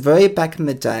cringeworthy. It's very back in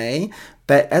the day.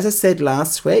 But as I said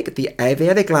last week, the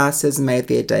aviator glasses made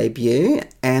their debut,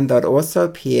 and they'll also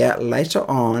appear later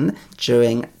on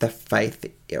during the Faith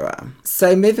era.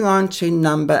 So moving on to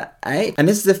number 8, and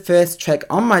this is the first track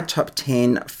on my top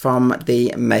 10 from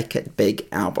the Make It Big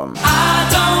album. I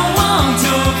don't want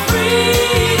your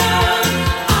freedom.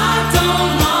 I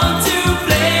don't want to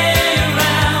play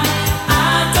around.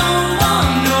 I don't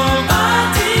want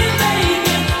nobody,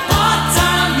 baby.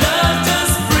 Part-time love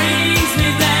just brings me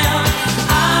down. I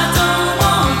don't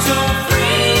want your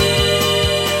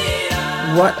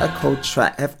freedom. What a cool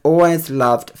track. I've always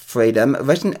loved Freedom,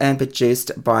 written and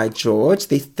produced by George,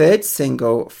 the third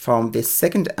single from their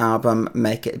second album,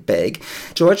 Make It Big.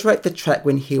 George wrote the track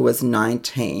when he was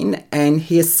 19, and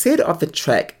he has said of the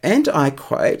track, and I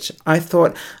quote, "I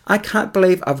thought, I can't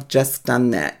believe I've just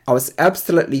done that. I was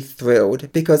absolutely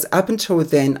thrilled because up until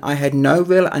then I had no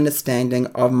real understanding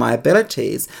of my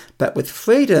abilities, but with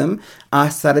Freedom, I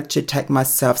started to take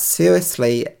myself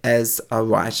seriously as a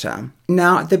writer."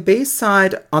 Now, the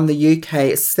B-side on the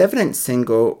UK 7-inch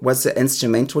single was the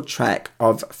instrumental track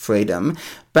of Freedom,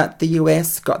 but the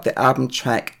US got the album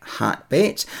track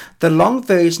Heartbeat. The long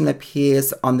version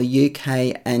appears on the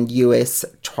UK and US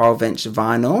 12-inch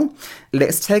vinyl.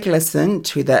 Let's take a listen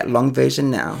to that long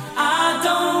version now. I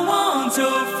don't want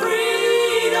your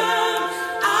freedom.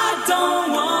 I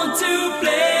don't want to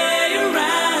play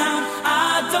around.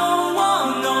 I don't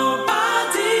want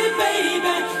nobody,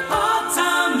 baby.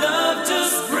 Part-time love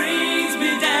just brings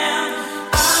me down.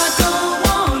 I don't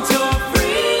want your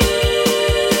freedom.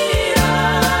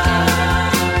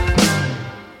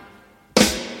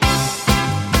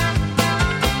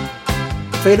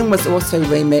 Freedom was also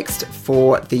remixed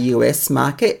for the US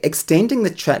market, extending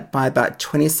the track by about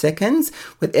 20 seconds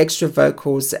with extra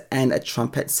vocals and a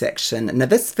trumpet section. Now,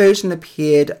 this version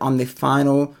appeared on the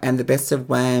Final and the Best of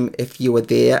Wham, If You Were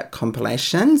There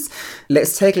compilations.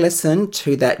 Let's take a listen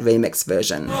to that remix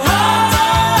version.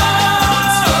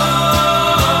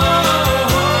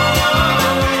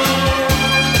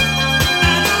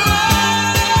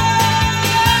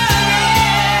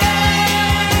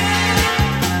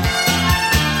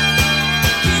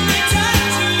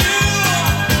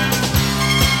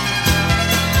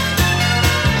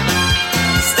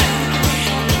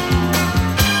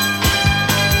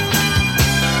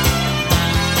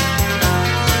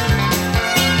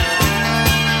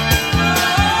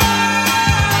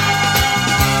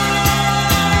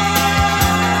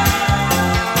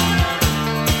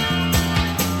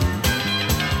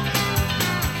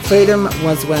 Freedom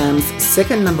was Wham's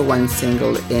second number 1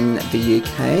 single in the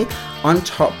UK, on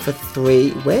top for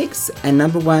 3 weeks, and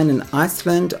number 1 in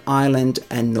Iceland, Ireland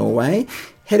and Norway,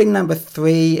 hitting number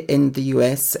 3 in the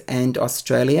US and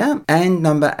Australia, and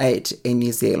number 8 in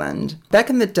New Zealand. Back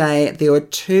in the day, there were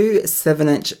 2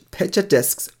 7-inch picture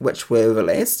discs which were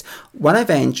released, one of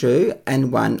Andrew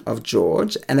and one of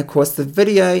George, and of course the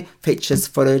video features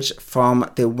footage from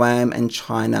the Wham in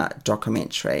China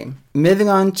documentary. Moving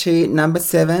on to number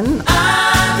 7.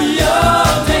 I'm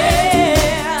your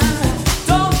man.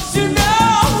 Don't you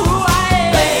know who I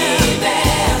am? Baby,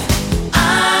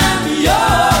 I'm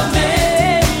your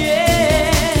man.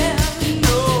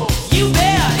 No, you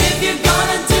better if you're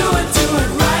gonna do it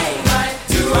right, right,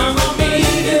 do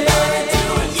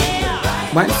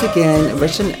once again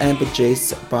written and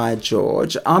produced by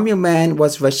George. I'm Your Man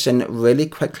was written really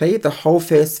quickly. The whole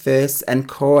first verse and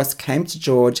chorus came to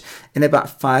George in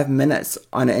about 5 minutes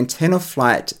on an internal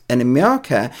flight in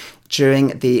America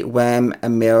during the Wham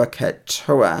America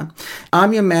tour.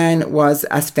 I'm Your Man was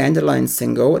a standalone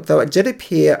single, though it did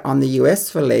appear on the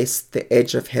US release The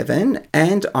Edge of Heaven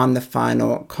and on the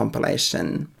final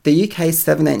compilation. The UK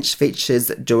 7-inch features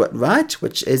Do It Right,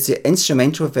 which is the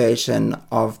instrumental version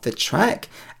of the track,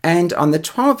 and on the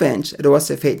 12-inch it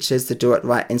also features the Do It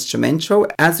Right instrumental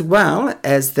as well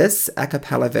as this a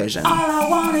cappella version. All I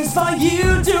want is for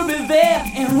you to be there,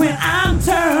 and when I'm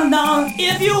turned on,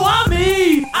 if you want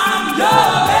me, I'm your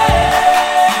man.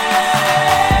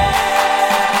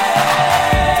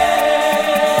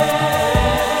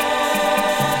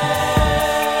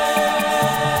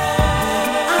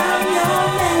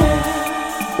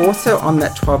 Also on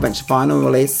that 12-inch vinyl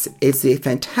release is the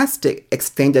fantastic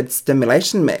extended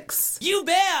stimulation mix. You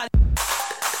bet.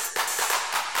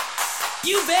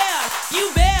 You bet.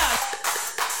 You bet.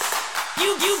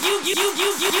 You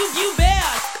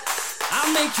bet.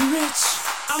 I'll make you rich.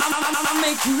 I'll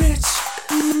make you rich.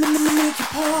 Make you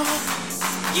poor.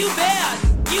 You bet.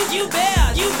 You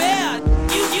bet. You bet.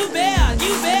 You bet.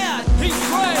 You bet. He's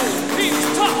brave. He's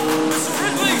tough. Mr.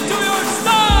 Ridley, do your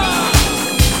style.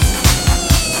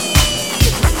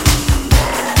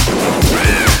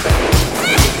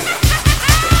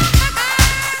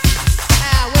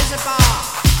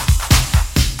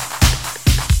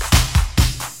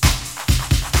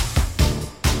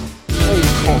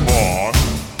 Come on,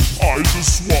 I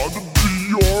just want to be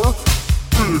your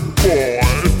big boy.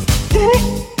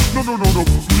 No,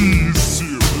 please,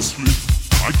 seriously.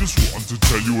 I just want to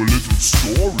tell you a little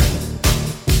story.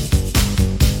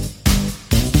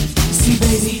 See,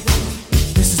 baby,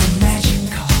 this is a magic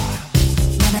car.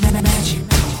 Magic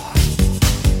car.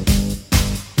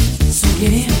 So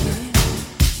get in,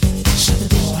 shut the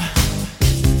door,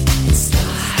 and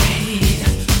slide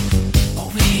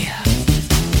over here.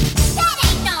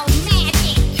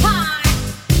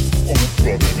 Oh,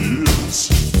 but it is.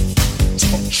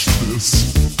 Touch this,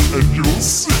 and you'll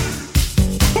see.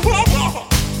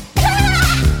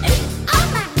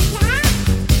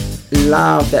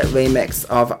 Love that remix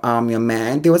of I'm Your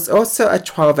Man. There was also a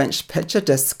 12-inch picture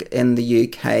disc in the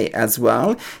UK as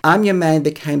well. I'm Your Man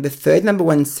became the third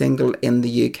 #1 single in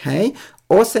the UK,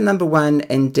 also #1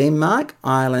 in Denmark,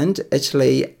 Ireland,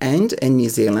 Italy, and in New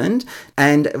Zealand,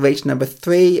 and reached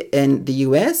 #3 in the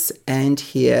US and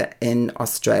here in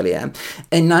Australia.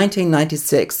 In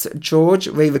 1996, George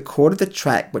re-recorded the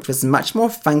track, which was much more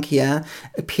funkier,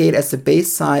 appeared as the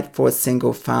B-side for a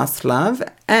single Fast Love,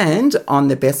 and on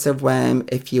the Best of Wham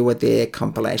If You Were There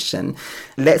compilation.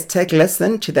 Let's take a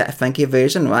listen to that funky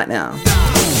version right now.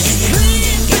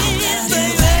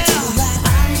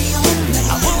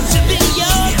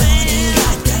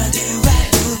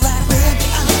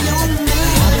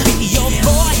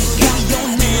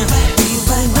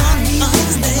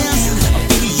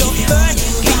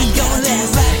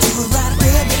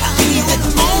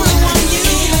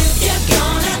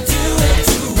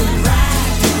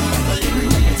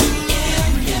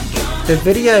 The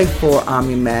video for I'm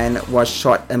Your Man was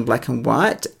shot in black and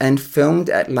white and filmed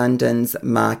at London's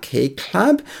Marquee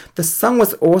Club. The song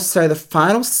was also the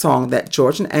final song that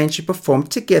George and Andrew performed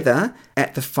together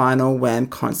at the final Wham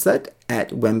concert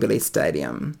at Wembley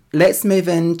Stadium. Let's move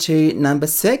into number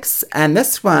 6, and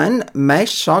this one may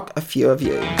shock a few of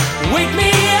you. Wake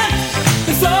me up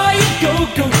before you go.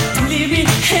 Don't leave me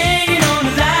hanging on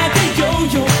like a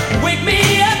yo-yo. Wake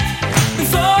me up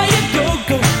before you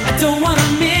go. I don't wanna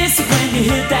miss it when you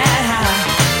hit that high.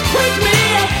 Wake me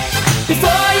up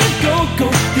before you go.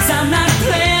 'Cause I'm not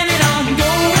planning on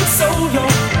going solo.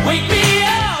 Wake me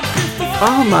up before.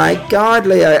 Oh my God,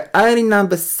 Leo, only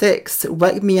number 6,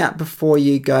 Wake Me Up Before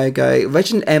You Go.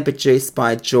 Written and produced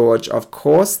by George, of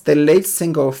course, the lead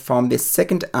single from their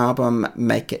second album,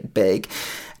 Make It Big.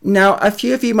 Now, a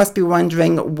few of you must be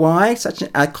wondering why such an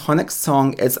iconic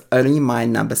song is only my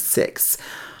number 6.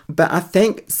 But I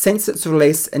think since its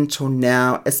release until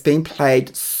now, it's been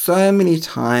played so many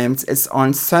times. It's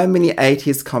on so many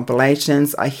 80s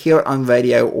compilations. I hear it on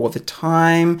radio all the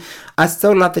time. I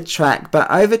still love the track,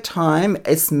 but over time,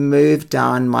 it's moved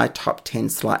down my top 10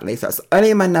 slightly. So it's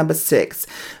only my number 6.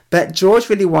 But George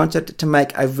really wanted to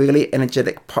make a really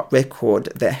energetic pop record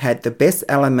that had the best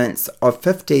elements of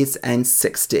 50s and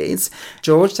 60s.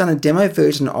 George done a demo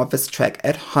version of this track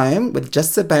at home with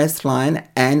just the bass line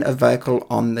and a vocal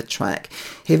on the track.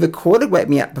 He recorded Wake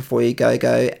Me Up Before You Go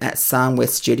Go at Sound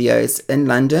West Studios in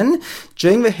London.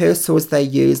 During rehearsals, they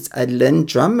used a Lynn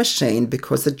drum machine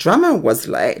because the drummer was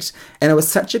late, and it was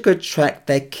such a good track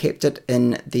they kept it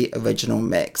in the original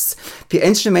mix. The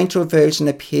instrumental version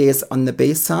appears on the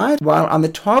B-side, while on the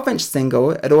 12-inch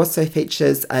single, it also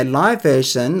features a live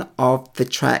version of the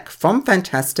track from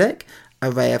Fantastic,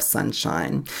 A Ray of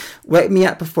Sunshine. Wake Me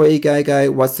Up Before You Go Go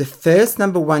was the first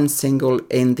number one single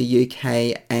in the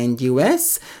UK and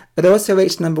US. It also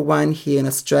reached number one here in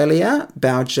Australia,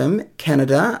 Belgium,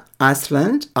 Canada,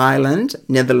 Iceland, Ireland,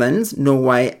 Netherlands,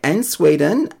 Norway and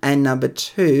Sweden, and number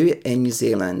 2 in New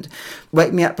Zealand.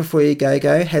 Wake Me Up Before You Go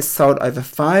Go has sold over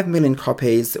 5 million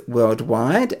copies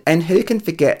worldwide, and who can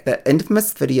forget that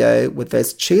infamous video with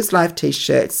those Choose Life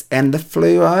t-shirts and the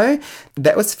fluoro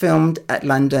that was filmed at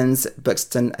London's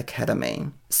Brixton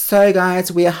Academy. So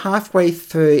guys, we are halfway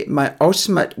through my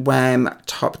ultimate Wham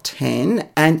top 10,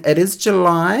 and it is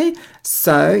July,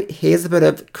 so here's a bit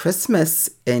of Christmas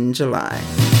in July.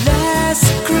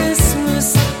 Last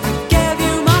Christmas, I gave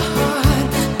you my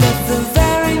heart, but the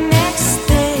very next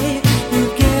day, you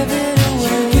gave it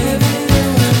away.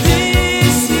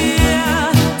 This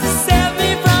year, to save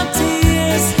me from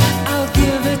tears, I'll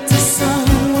give it to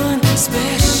someone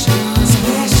special.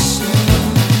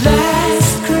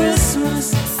 Last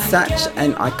Christmas, Such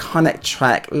an iconic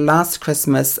track, Last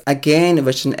Christmas, again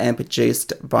written and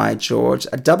produced by George.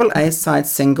 A double A-side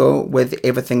single with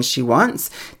Everything She Wants,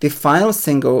 the final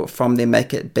single from their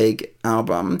Make It Big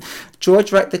album.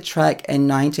 George wrote the track in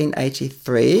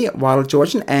 1983 while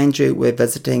George and Andrew were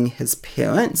visiting his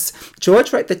parents.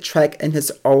 George wrote the track in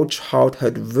his old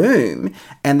childhood room,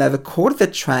 and they recorded the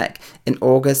track in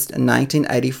August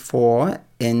 1984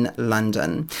 in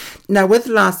London. Now, with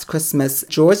Last Christmas,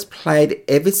 George played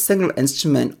every single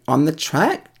instrument on the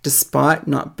track despite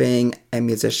not being a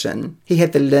musician. He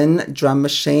had the Lynn drum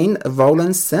machine, a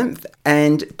Roland synth,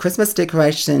 and Christmas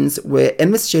decorations were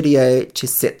in the studio to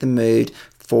set the mood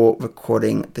for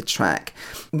recording the track.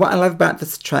 What I love about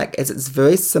this track is it's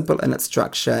very simple in its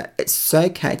structure. It's so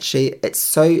catchy, it's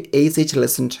so easy to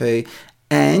listen to,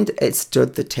 and it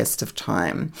stood the test of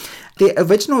time. The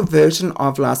original version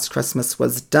of Last Christmas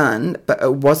was done, but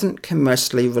it wasn't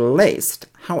commercially released.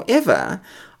 However,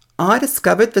 I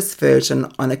discovered this version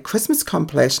on a Christmas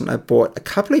compilation I bought a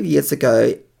couple of years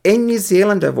ago in New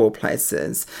Zealand, of all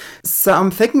places. So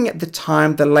I'm thinking at the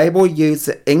time the label used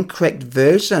the incorrect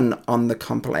version on the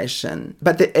compilation.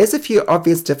 But there is a few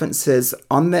obvious differences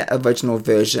on the original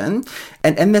version.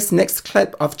 And in this next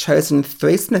clip, I've chosen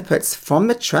 3 snippets from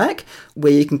the track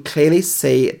where you can clearly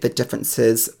see the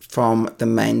differences from the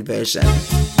main version.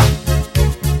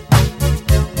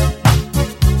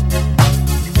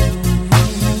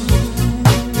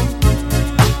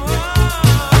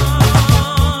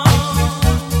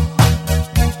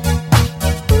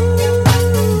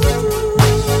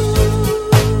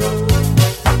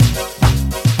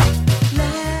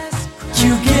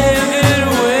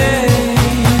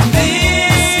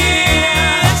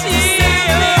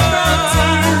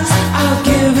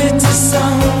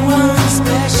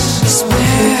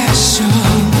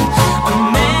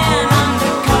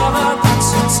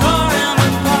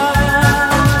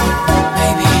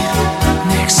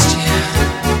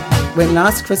 When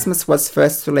Last Christmas was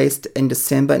first released in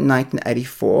December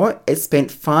 1984, it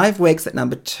spent 5 weeks at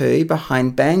number 2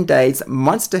 behind Band Aid's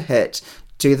monster hit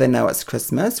Do They Know It's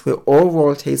Christmas, where all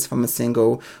royalties from the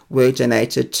single were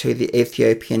donated to the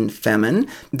Ethiopian famine.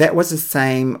 That was the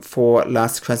same for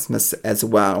Last Christmas as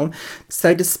well.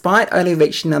 So despite only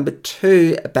reaching number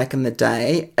 2 back in the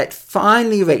day, it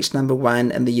finally reached number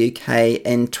 1 in the UK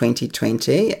in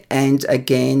 2020 and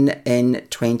again in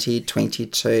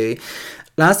 2022.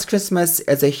 Last Christmas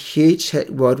is a huge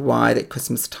hit worldwide at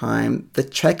Christmas time. The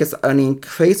track has only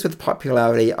increased with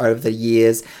popularity over the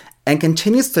years and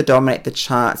continues to dominate the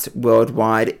charts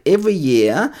worldwide every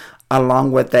year,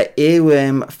 along with the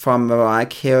earworm from Mariah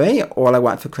Carey, All I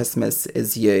Want for Christmas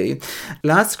Is You.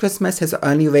 Last Christmas has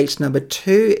only reached number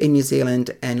 2 in New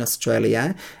Zealand and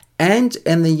Australia, and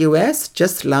in the US,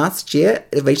 just last year,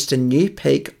 it reached a new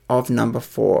peak of number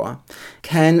 4.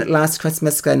 Can Last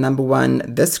Christmas go number 1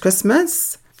 this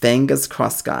Christmas? Fingers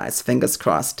crossed, guys, fingers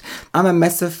crossed. I'm a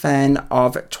massive fan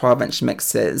of 12-inch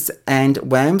mixes, and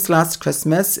Wham's Last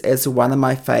Christmas is one of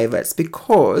my favourites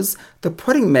because the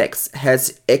pudding mix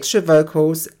has extra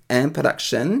vocals and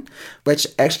production, which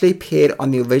actually appeared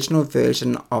on the original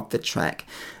version of the track.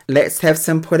 let's have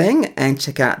some pudding and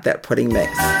check out that pudding mix.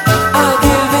 I'll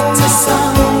give it to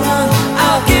someone.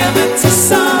 I'll give it to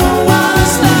someone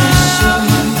special.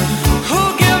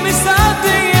 Who'll give me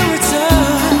something in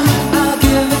return? I'll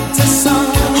give it to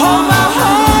someone. Hold my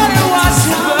heart and watch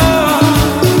it burn.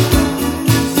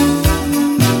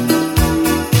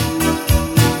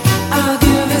 I'll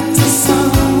give it to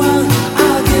someone.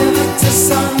 I'll give it to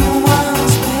someone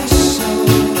special.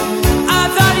 I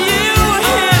thought you were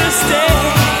here to stay.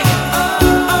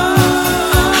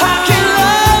 I can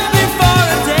love me for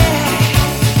a day.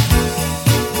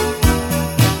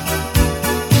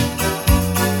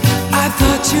 I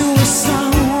thought you were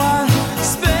someone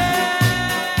special.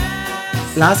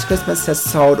 Last Christmas has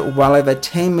sold well over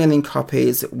 10 million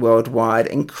copies worldwide,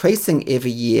 increasing every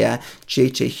year due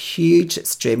to huge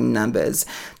streaming numbers.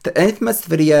 The infamous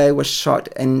video was shot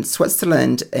in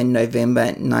Switzerland in November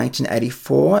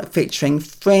 1984, featuring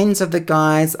friends of the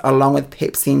guys along with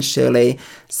Pepsi and Shirley.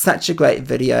 Such a great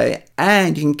video,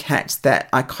 and you can catch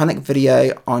that iconic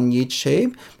video on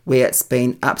YouTube where it's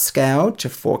been upscaled to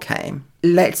 4K.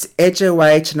 Let's edge our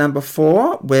way to number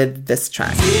 4 with this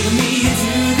track. Take me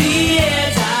to the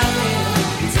edge, I will.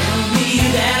 Tell me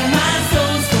that my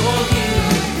soul's for you.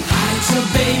 Hide your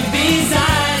baby's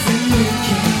eyes and look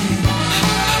in.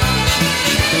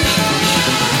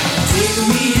 Take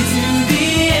me to the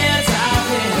edge, I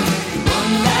will.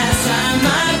 One last time,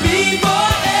 might be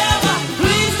forever.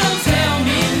 Please don't tell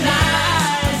me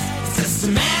lies. It's just a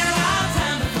matter of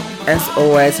time before. As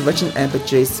always, written and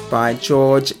produced by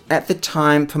George, at the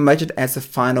time promoted as the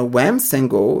final Wham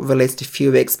single, released a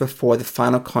few weeks before the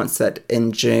final concert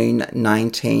in June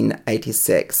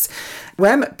 1986.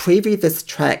 Wham previewed this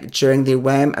track during the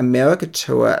Wham America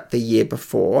tour the year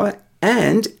before,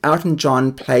 and Elton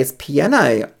John plays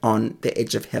piano on The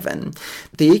Edge of Heaven.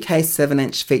 The UK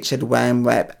 7-inch featured Wham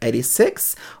Rap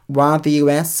 86, while the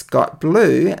US got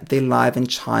Blue, the live in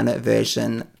China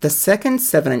version. The second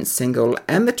 7-inch single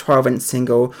and the 12-inch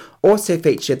single also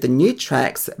featured the new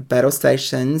tracks Battle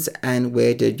Stations and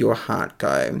Where Did Your Heart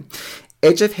Go?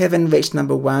 Edge of Heaven reached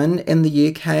number 1 in the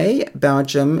UK,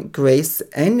 Belgium, Greece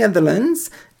and Netherlands,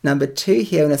 number 2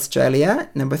 here in Australia,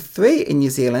 number 3 in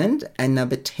New Zealand, and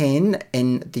number 10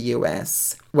 in the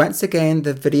US. Once again,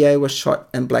 the video was shot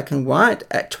in black and white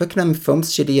at Twickenham Film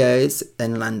Studios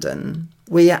in London.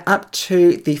 We are up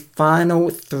to the final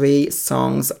 3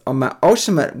 songs on my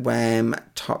Ultimate Wham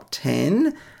Top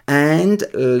 10, and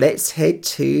let's head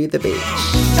to the beach.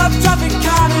 Top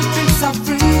Tropicana drinks are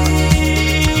free.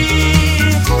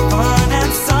 Fun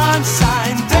and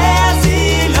sunshine, there's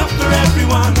enough for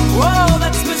everyone. Whoa,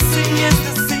 that's missing is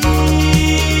the sea.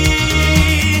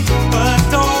 But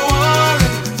don't worry,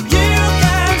 you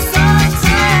can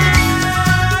sunshine.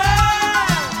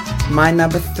 My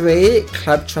number 3,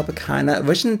 Club Tropicana,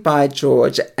 written by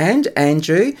George and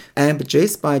Andrew and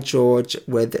produced by George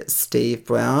with Steve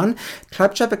Brown.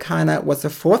 Club Tropicana was the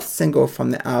 4th single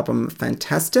from the album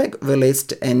Fantastic,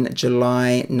 released in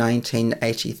July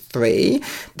 1983.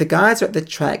 The guys wrote the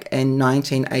track in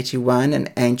 1981 in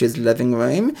Andrew's living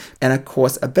room, and of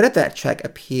course a bit of that track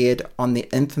appeared on the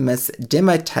infamous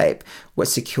demo tape, which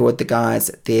secured the guys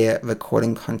their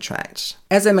recording contract.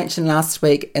 As I mentioned last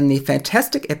week in the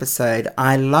Fantastic episode,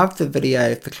 I love the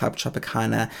video for Club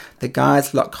Tropicana. The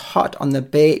guys look hot on the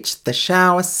beach, the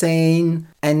shower scene,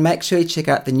 and make sure you check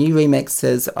out the new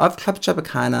remixes of Club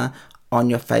Tropicana on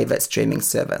your favourite streaming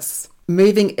service.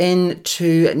 Moving in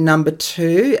to number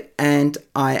 2, and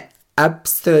I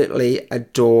absolutely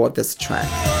adore this track.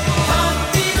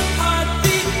 Heartbeat,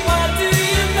 heartbeat, why do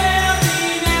you fail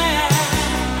me now?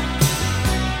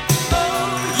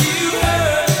 Oh, you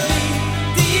hurt me,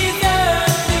 desert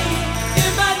me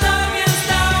in my darkest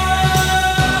hour.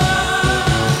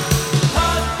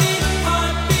 Heartbeat,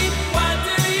 heartbeat, why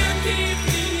do you keep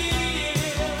me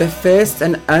here? The first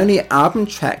and only album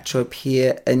track to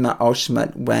appear in my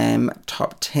Ultimate Wham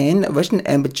Top 10, written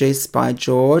and produced by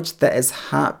George, that is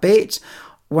Heartbeat,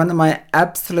 one of my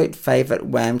absolute favourite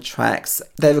Wham tracks.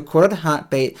 They recorded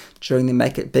Heartbeat during the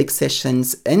Make It Big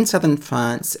sessions in southern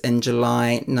France in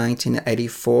July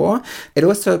 1984. It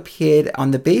also appeared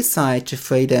on the B-side to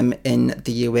Freedom in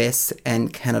the US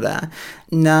and Canada.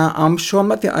 Now, I'm sure I'm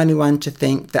not the only one to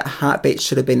think that Heartbeat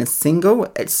should have been a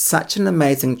single. It's such an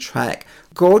amazing track.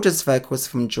 Gorgeous vocals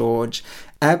from George.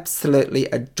 Absolutely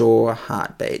adore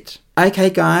Heartbeat. Okay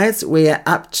guys, we are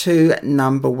up to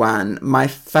number 1. My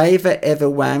favourite ever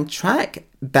Wham track,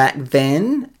 back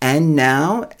then and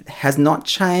now, has not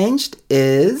changed,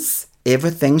 is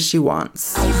Everything She Wants.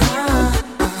 Somebody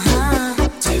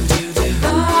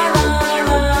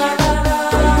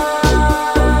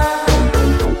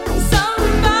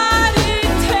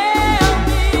tell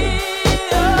me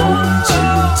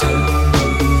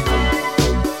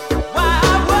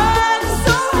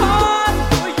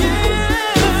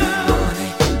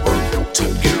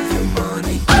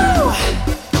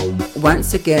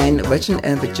once again written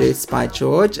and produced by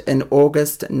George in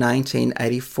August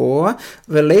 1984,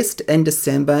 released in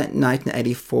December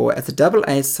 1984 as a double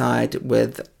A-side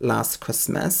with Last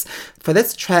Christmas. For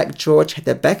this track, George had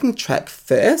the backing track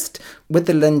first with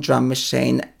the Lynn drum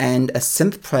machine and a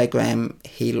synth program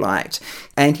he liked,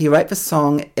 and he wrote the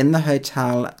song in the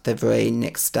hotel the very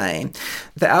next day.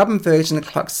 The album version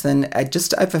clocks in at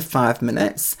just over 5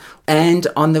 minutes, and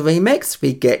on the remix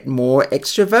we get more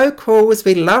extra vocals.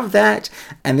 We love that,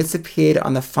 and this appeared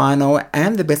on the final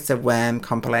and the Best of Wham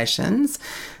compilations.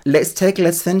 Let's take a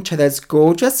listen to those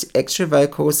gorgeous extra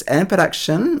vocals and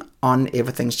production on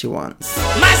Everything She Wants.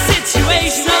 My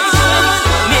situation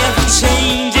never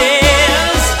changes.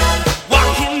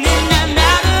 Walking in and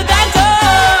out of that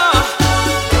door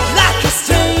like a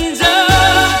stranger,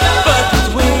 but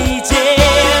with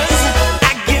wages.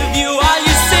 I give you all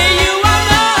you say you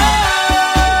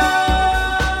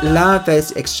want. Love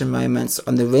those extra moments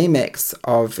on the remix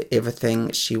of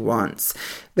Everything She Wants.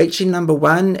 Reaching number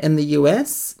 1 in the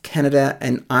US, Canada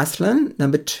and Iceland,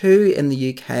 number 2 in the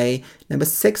UK, number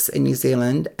 6 in New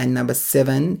Zealand, and number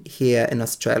 7 here in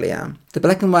Australia. The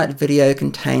black and white video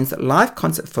contains live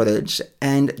concert footage,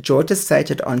 and George has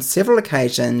stated on several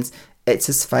occasions it's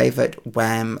his favourite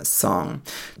Wham song.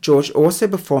 George also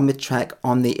performed the track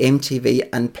on the MTV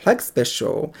Unplugged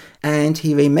special, and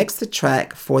he remixed the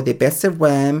track for the Best of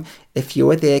Wham If You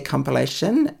Were There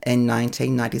compilation in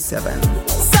 1997.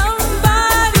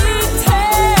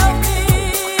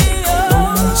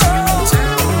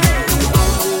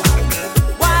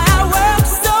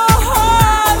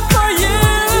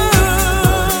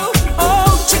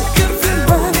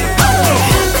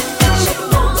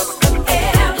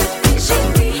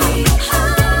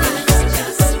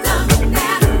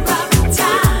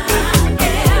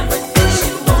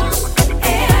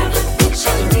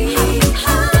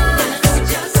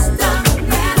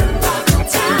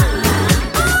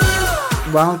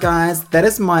 Well guys, that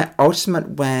is my ultimate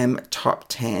Wham top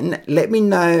 10. Let me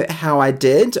know how I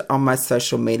did on my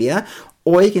social media,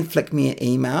 or you can flick me an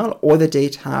email. All the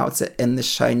details are in the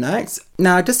show notes.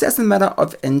 Now, just as a matter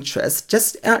of interest,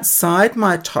 just outside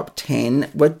my top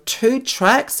 10 were 2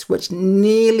 tracks which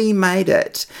nearly made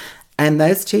it. And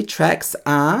those 2 tracks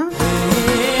are...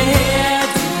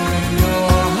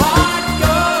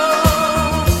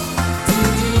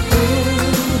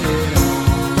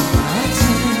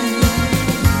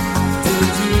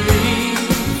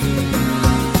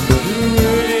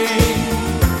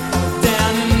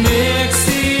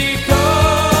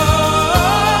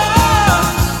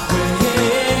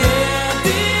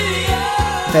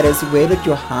 That is Where Did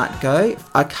Your Heart Go,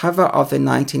 a cover of the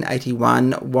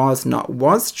 1981 Was Not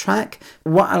Was track.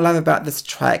 What I love about this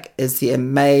track is the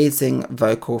amazing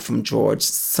vocal from George,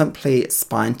 simply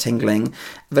spine-tingling,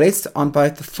 released on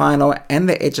both the Final and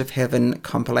the Edge of Heaven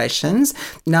compilations.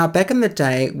 Now, back in the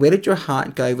day, Where Did Your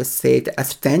Heart Go received a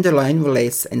standalone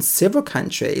release in several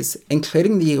countries,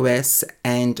 including the US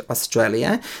and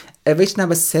Australia. It reached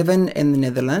number 7 in the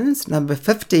Netherlands, number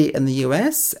 50 in the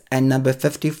US, and number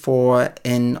 54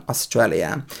 in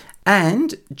Australia.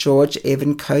 And George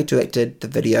even co-directed the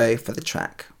video for the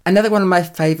track. Another one of my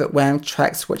favourite Wham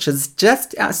tracks, which is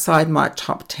just outside my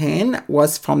top 10,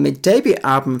 was from the debut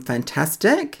album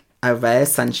Fantastic, A Ray of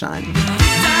Sunshine.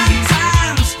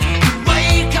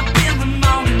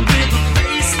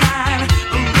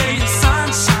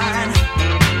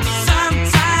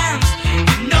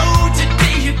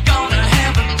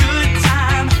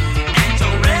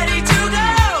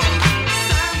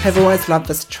 I've always loved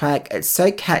this track. It's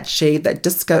so catchy, that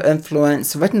disco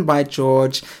influence, written by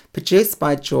George, produced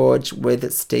by George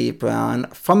with Steve Brown,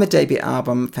 from the debut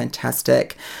album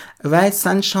Fantastic. Ray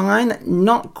Sunshine,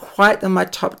 not quite in my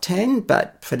top 10,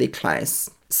 but pretty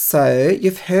close. So,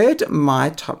 you've heard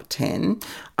my top 10.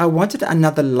 I wanted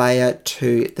another layer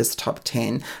to this top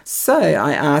 10. So,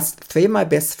 I asked 3 of my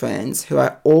best friends, who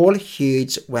are all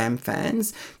huge Wham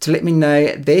fans, to let me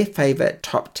know their favourite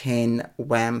top 10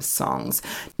 Wham songs.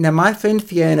 Now, my friend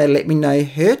Fiona let me know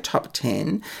her top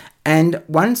 10, and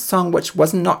one song which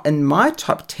was not in my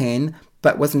top 10,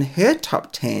 but was in her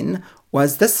top 10,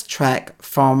 was this track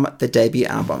from the debut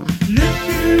album.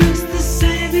 Nothing's the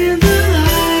same in the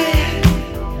light.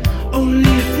 Only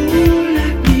a fool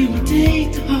like me would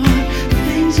take to heart the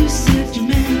things you said you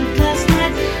meant last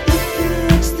night. Nothing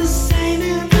looks the same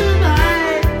in the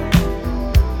light.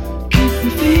 Keep my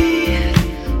feet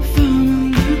firm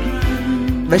on the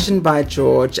ground. Written by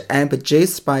George and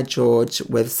produced by George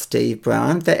with Steve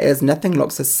Brown. There is Nothing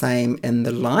Looks the Same in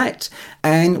the Light.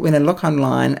 And when I look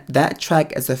online, that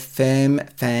track is a firm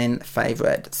fan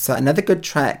favourite. So another good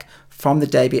track from the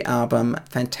debut album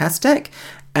Fantastic.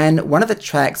 and one of the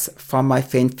tracks from my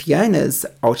friend Fiona's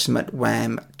Ultimate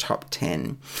Wham Top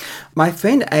 10. My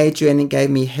friend Adrian gave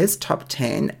me his Top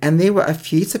 10, and there were a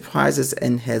few surprises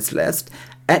in his list.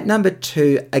 At number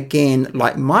 2, again,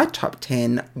 like my Top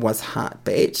 10, was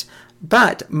Heartbeat.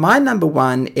 But my number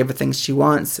 1, Everything She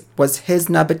Wants, was his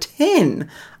number 10.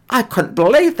 I couldn't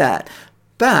believe that.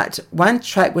 But one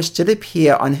track which did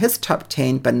appear on his Top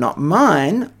 10 but not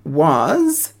mine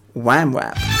was Wham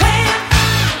Rap.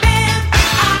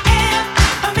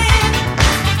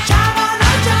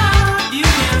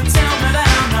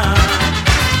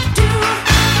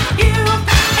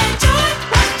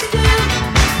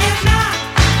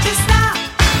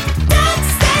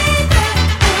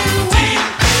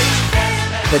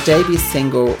 The debut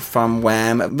single from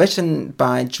Wham, written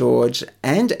by George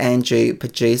and Andrew,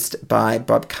 produced by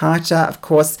Bob Carter. Of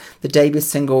course, the debut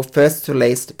single first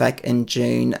released back in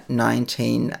June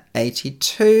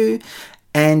 1982,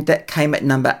 and that came at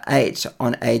number 8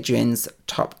 on Adrian's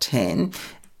Top 10.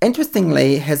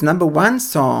 Interestingly, his number 1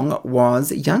 song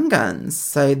was Young Guns.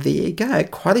 So there you go,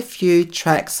 quite a few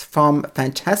tracks from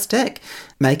Fantastic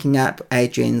making up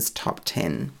Adrian's Top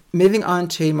 10. Moving on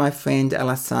to my friend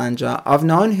Alessandra. I've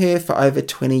known her for over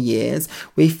 20 years.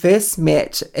 We first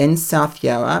met in South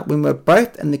Yarra when we were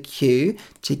both in the queue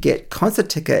to get concert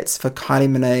tickets for Kylie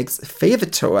Minogue's Fever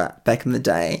Tour back in the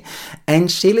day.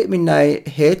 And she let me know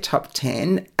her Top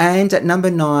 10. And at number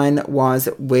 9 was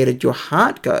Where Did Your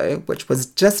Heart Go?, which was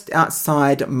just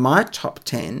outside my Top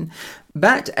 10.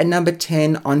 But at number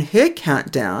 10 on her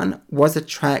countdown was a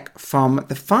track from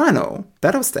the final,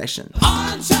 Battle Station. All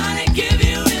I'm trying to give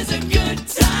you is a good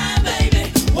time,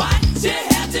 baby. Why you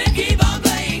have to keep on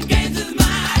playing games with my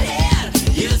head?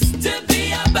 Used to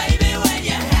be a baby when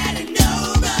you had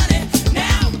nobody.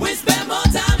 Now we spend more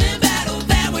time in battle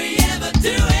than we ever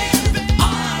do it. All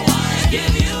I wanna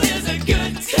give you is a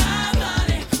good time,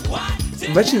 honey.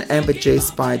 Written and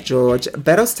produced by George,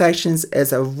 Battle Stations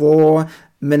is a raw,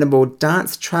 minimal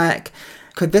dance track.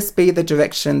 Could this be the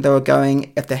direction they were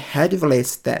going if they had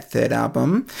released that third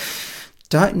album?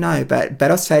 Don't know, but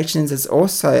Battle Stations is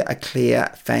also a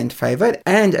clear fan favourite,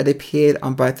 and it appeared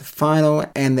on both the Final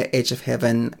and the Edge of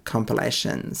Heaven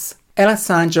compilations.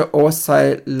 Alessandra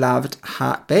also loved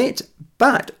Heartbeat,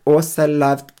 but also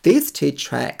loved these 2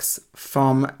 tracks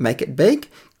from Make It Big,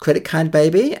 Credit Card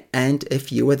Baby, and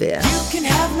If You Were There. You can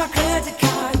have my credit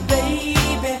card,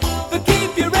 baby, but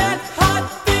keep your red hot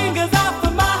fingers off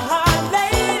of my heart,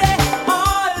 lady.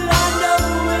 All I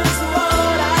know is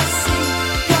what I see.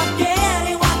 You're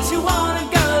getting what you want, and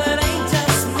girl, it ain't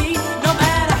just me. No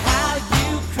matter how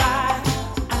you cry,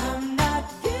 I'm not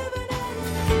giving it.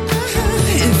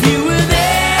 If you were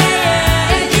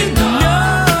there, you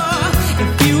know.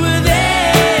 If you were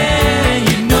there,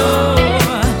 you know.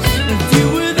 If you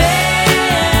were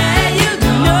there, you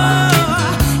know.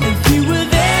 If you were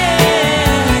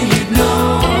there, you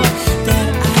know that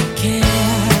I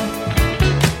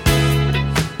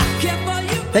care for you.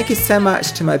 Thank you so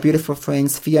much to my beautiful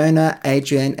friends Fiona,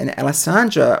 Adrian and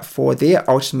Alessandra for their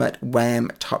Ultimate Wham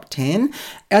Top 10.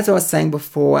 As I was saying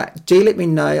before, do let me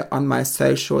know on my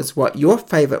socials what your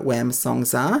favourite Wham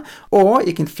songs are, or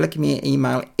you can flick me an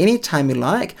email anytime you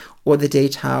like, or the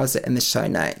details are in the show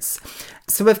notes.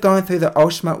 So we've gone through the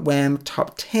Ultimate Wham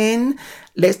Top 10.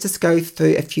 Let's just go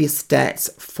through a few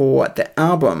stats for the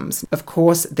albums. Of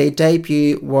course, their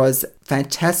debut was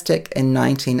Fantastic in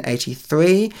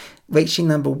 1983, reaching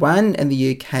number 1 in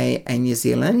the UK and New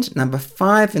Zealand, number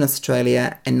 5 in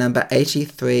Australia, and number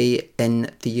 83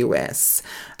 in the US.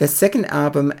 The second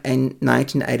album in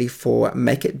 1984,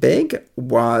 Make It Big,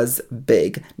 was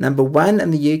big. Number 1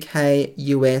 in the UK,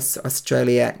 US,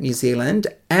 Australia, New Zealand,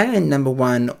 and number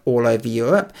 1 all over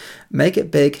Europe. Make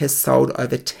It Big has sold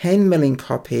over 10 million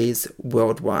copies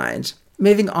worldwide.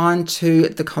 Moving on to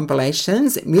the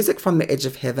compilations, Music from the Edge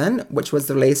of Heaven, which was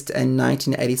released in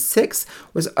 1986,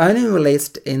 was only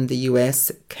released in the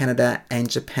US, Canada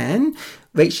and Japan,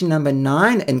 reaching number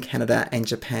 9 in Canada and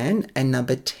Japan and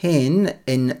number 10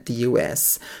 in the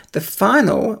US. The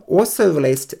Final, also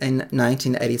released in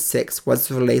 1986,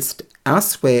 was released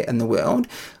elsewhere in the world,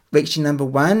 reaching number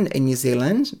 1 in New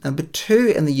Zealand, number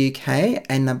 2 in the UK,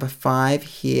 and number 5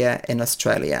 here in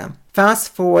Australia.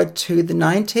 Fast forward to the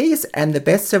 90s, and the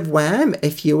Best of Wham,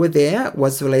 If You Were There,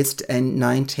 was released in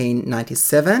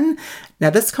 1997. Now,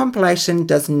 this compilation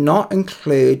does not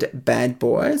include Bad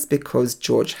Boys because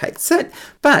George hates it,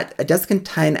 but it does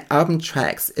contain album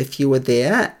tracks If You Were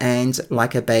There and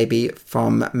Like a Baby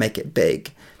from Make It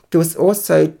Big. There was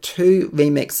also 2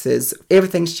 remixes,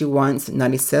 Everything She Wants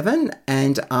 97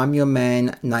 and I'm Your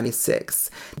Man 96.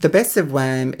 The Best of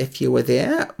Wham, if you were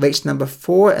there, reached number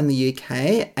 4 in the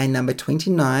UK and number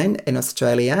 29 in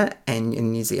Australia and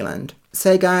in New Zealand.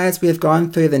 So guys, we've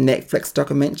gone through the Netflix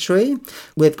documentary,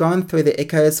 we've gone through the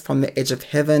Echoes from the Edge of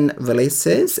Heaven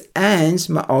releases, and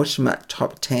my ultimate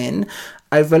top 10.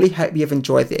 I really hope you've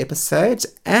enjoyed the episode,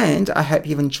 and I hope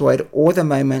you've enjoyed all the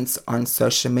moments on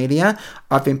social media.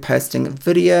 I've been posting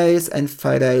videos and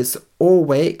photos all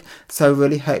week, so I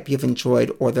really hope you've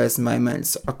enjoyed all those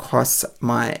moments across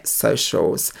my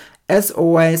socials. As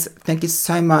always, thank you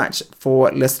so much for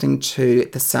listening to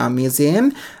The Sound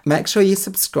Museum. Make sure you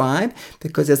subscribe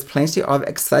because there's plenty of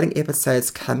exciting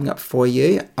episodes coming up for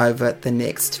you over the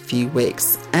next few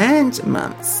weeks and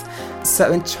months.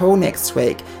 So until next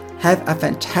week, have a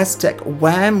fantastic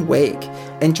Wham week.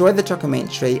 Enjoy the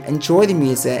documentary, enjoy the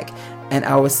music, and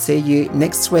I will see you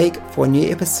next week for a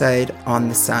new episode on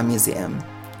The Sound Museum.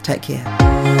 Take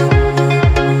care.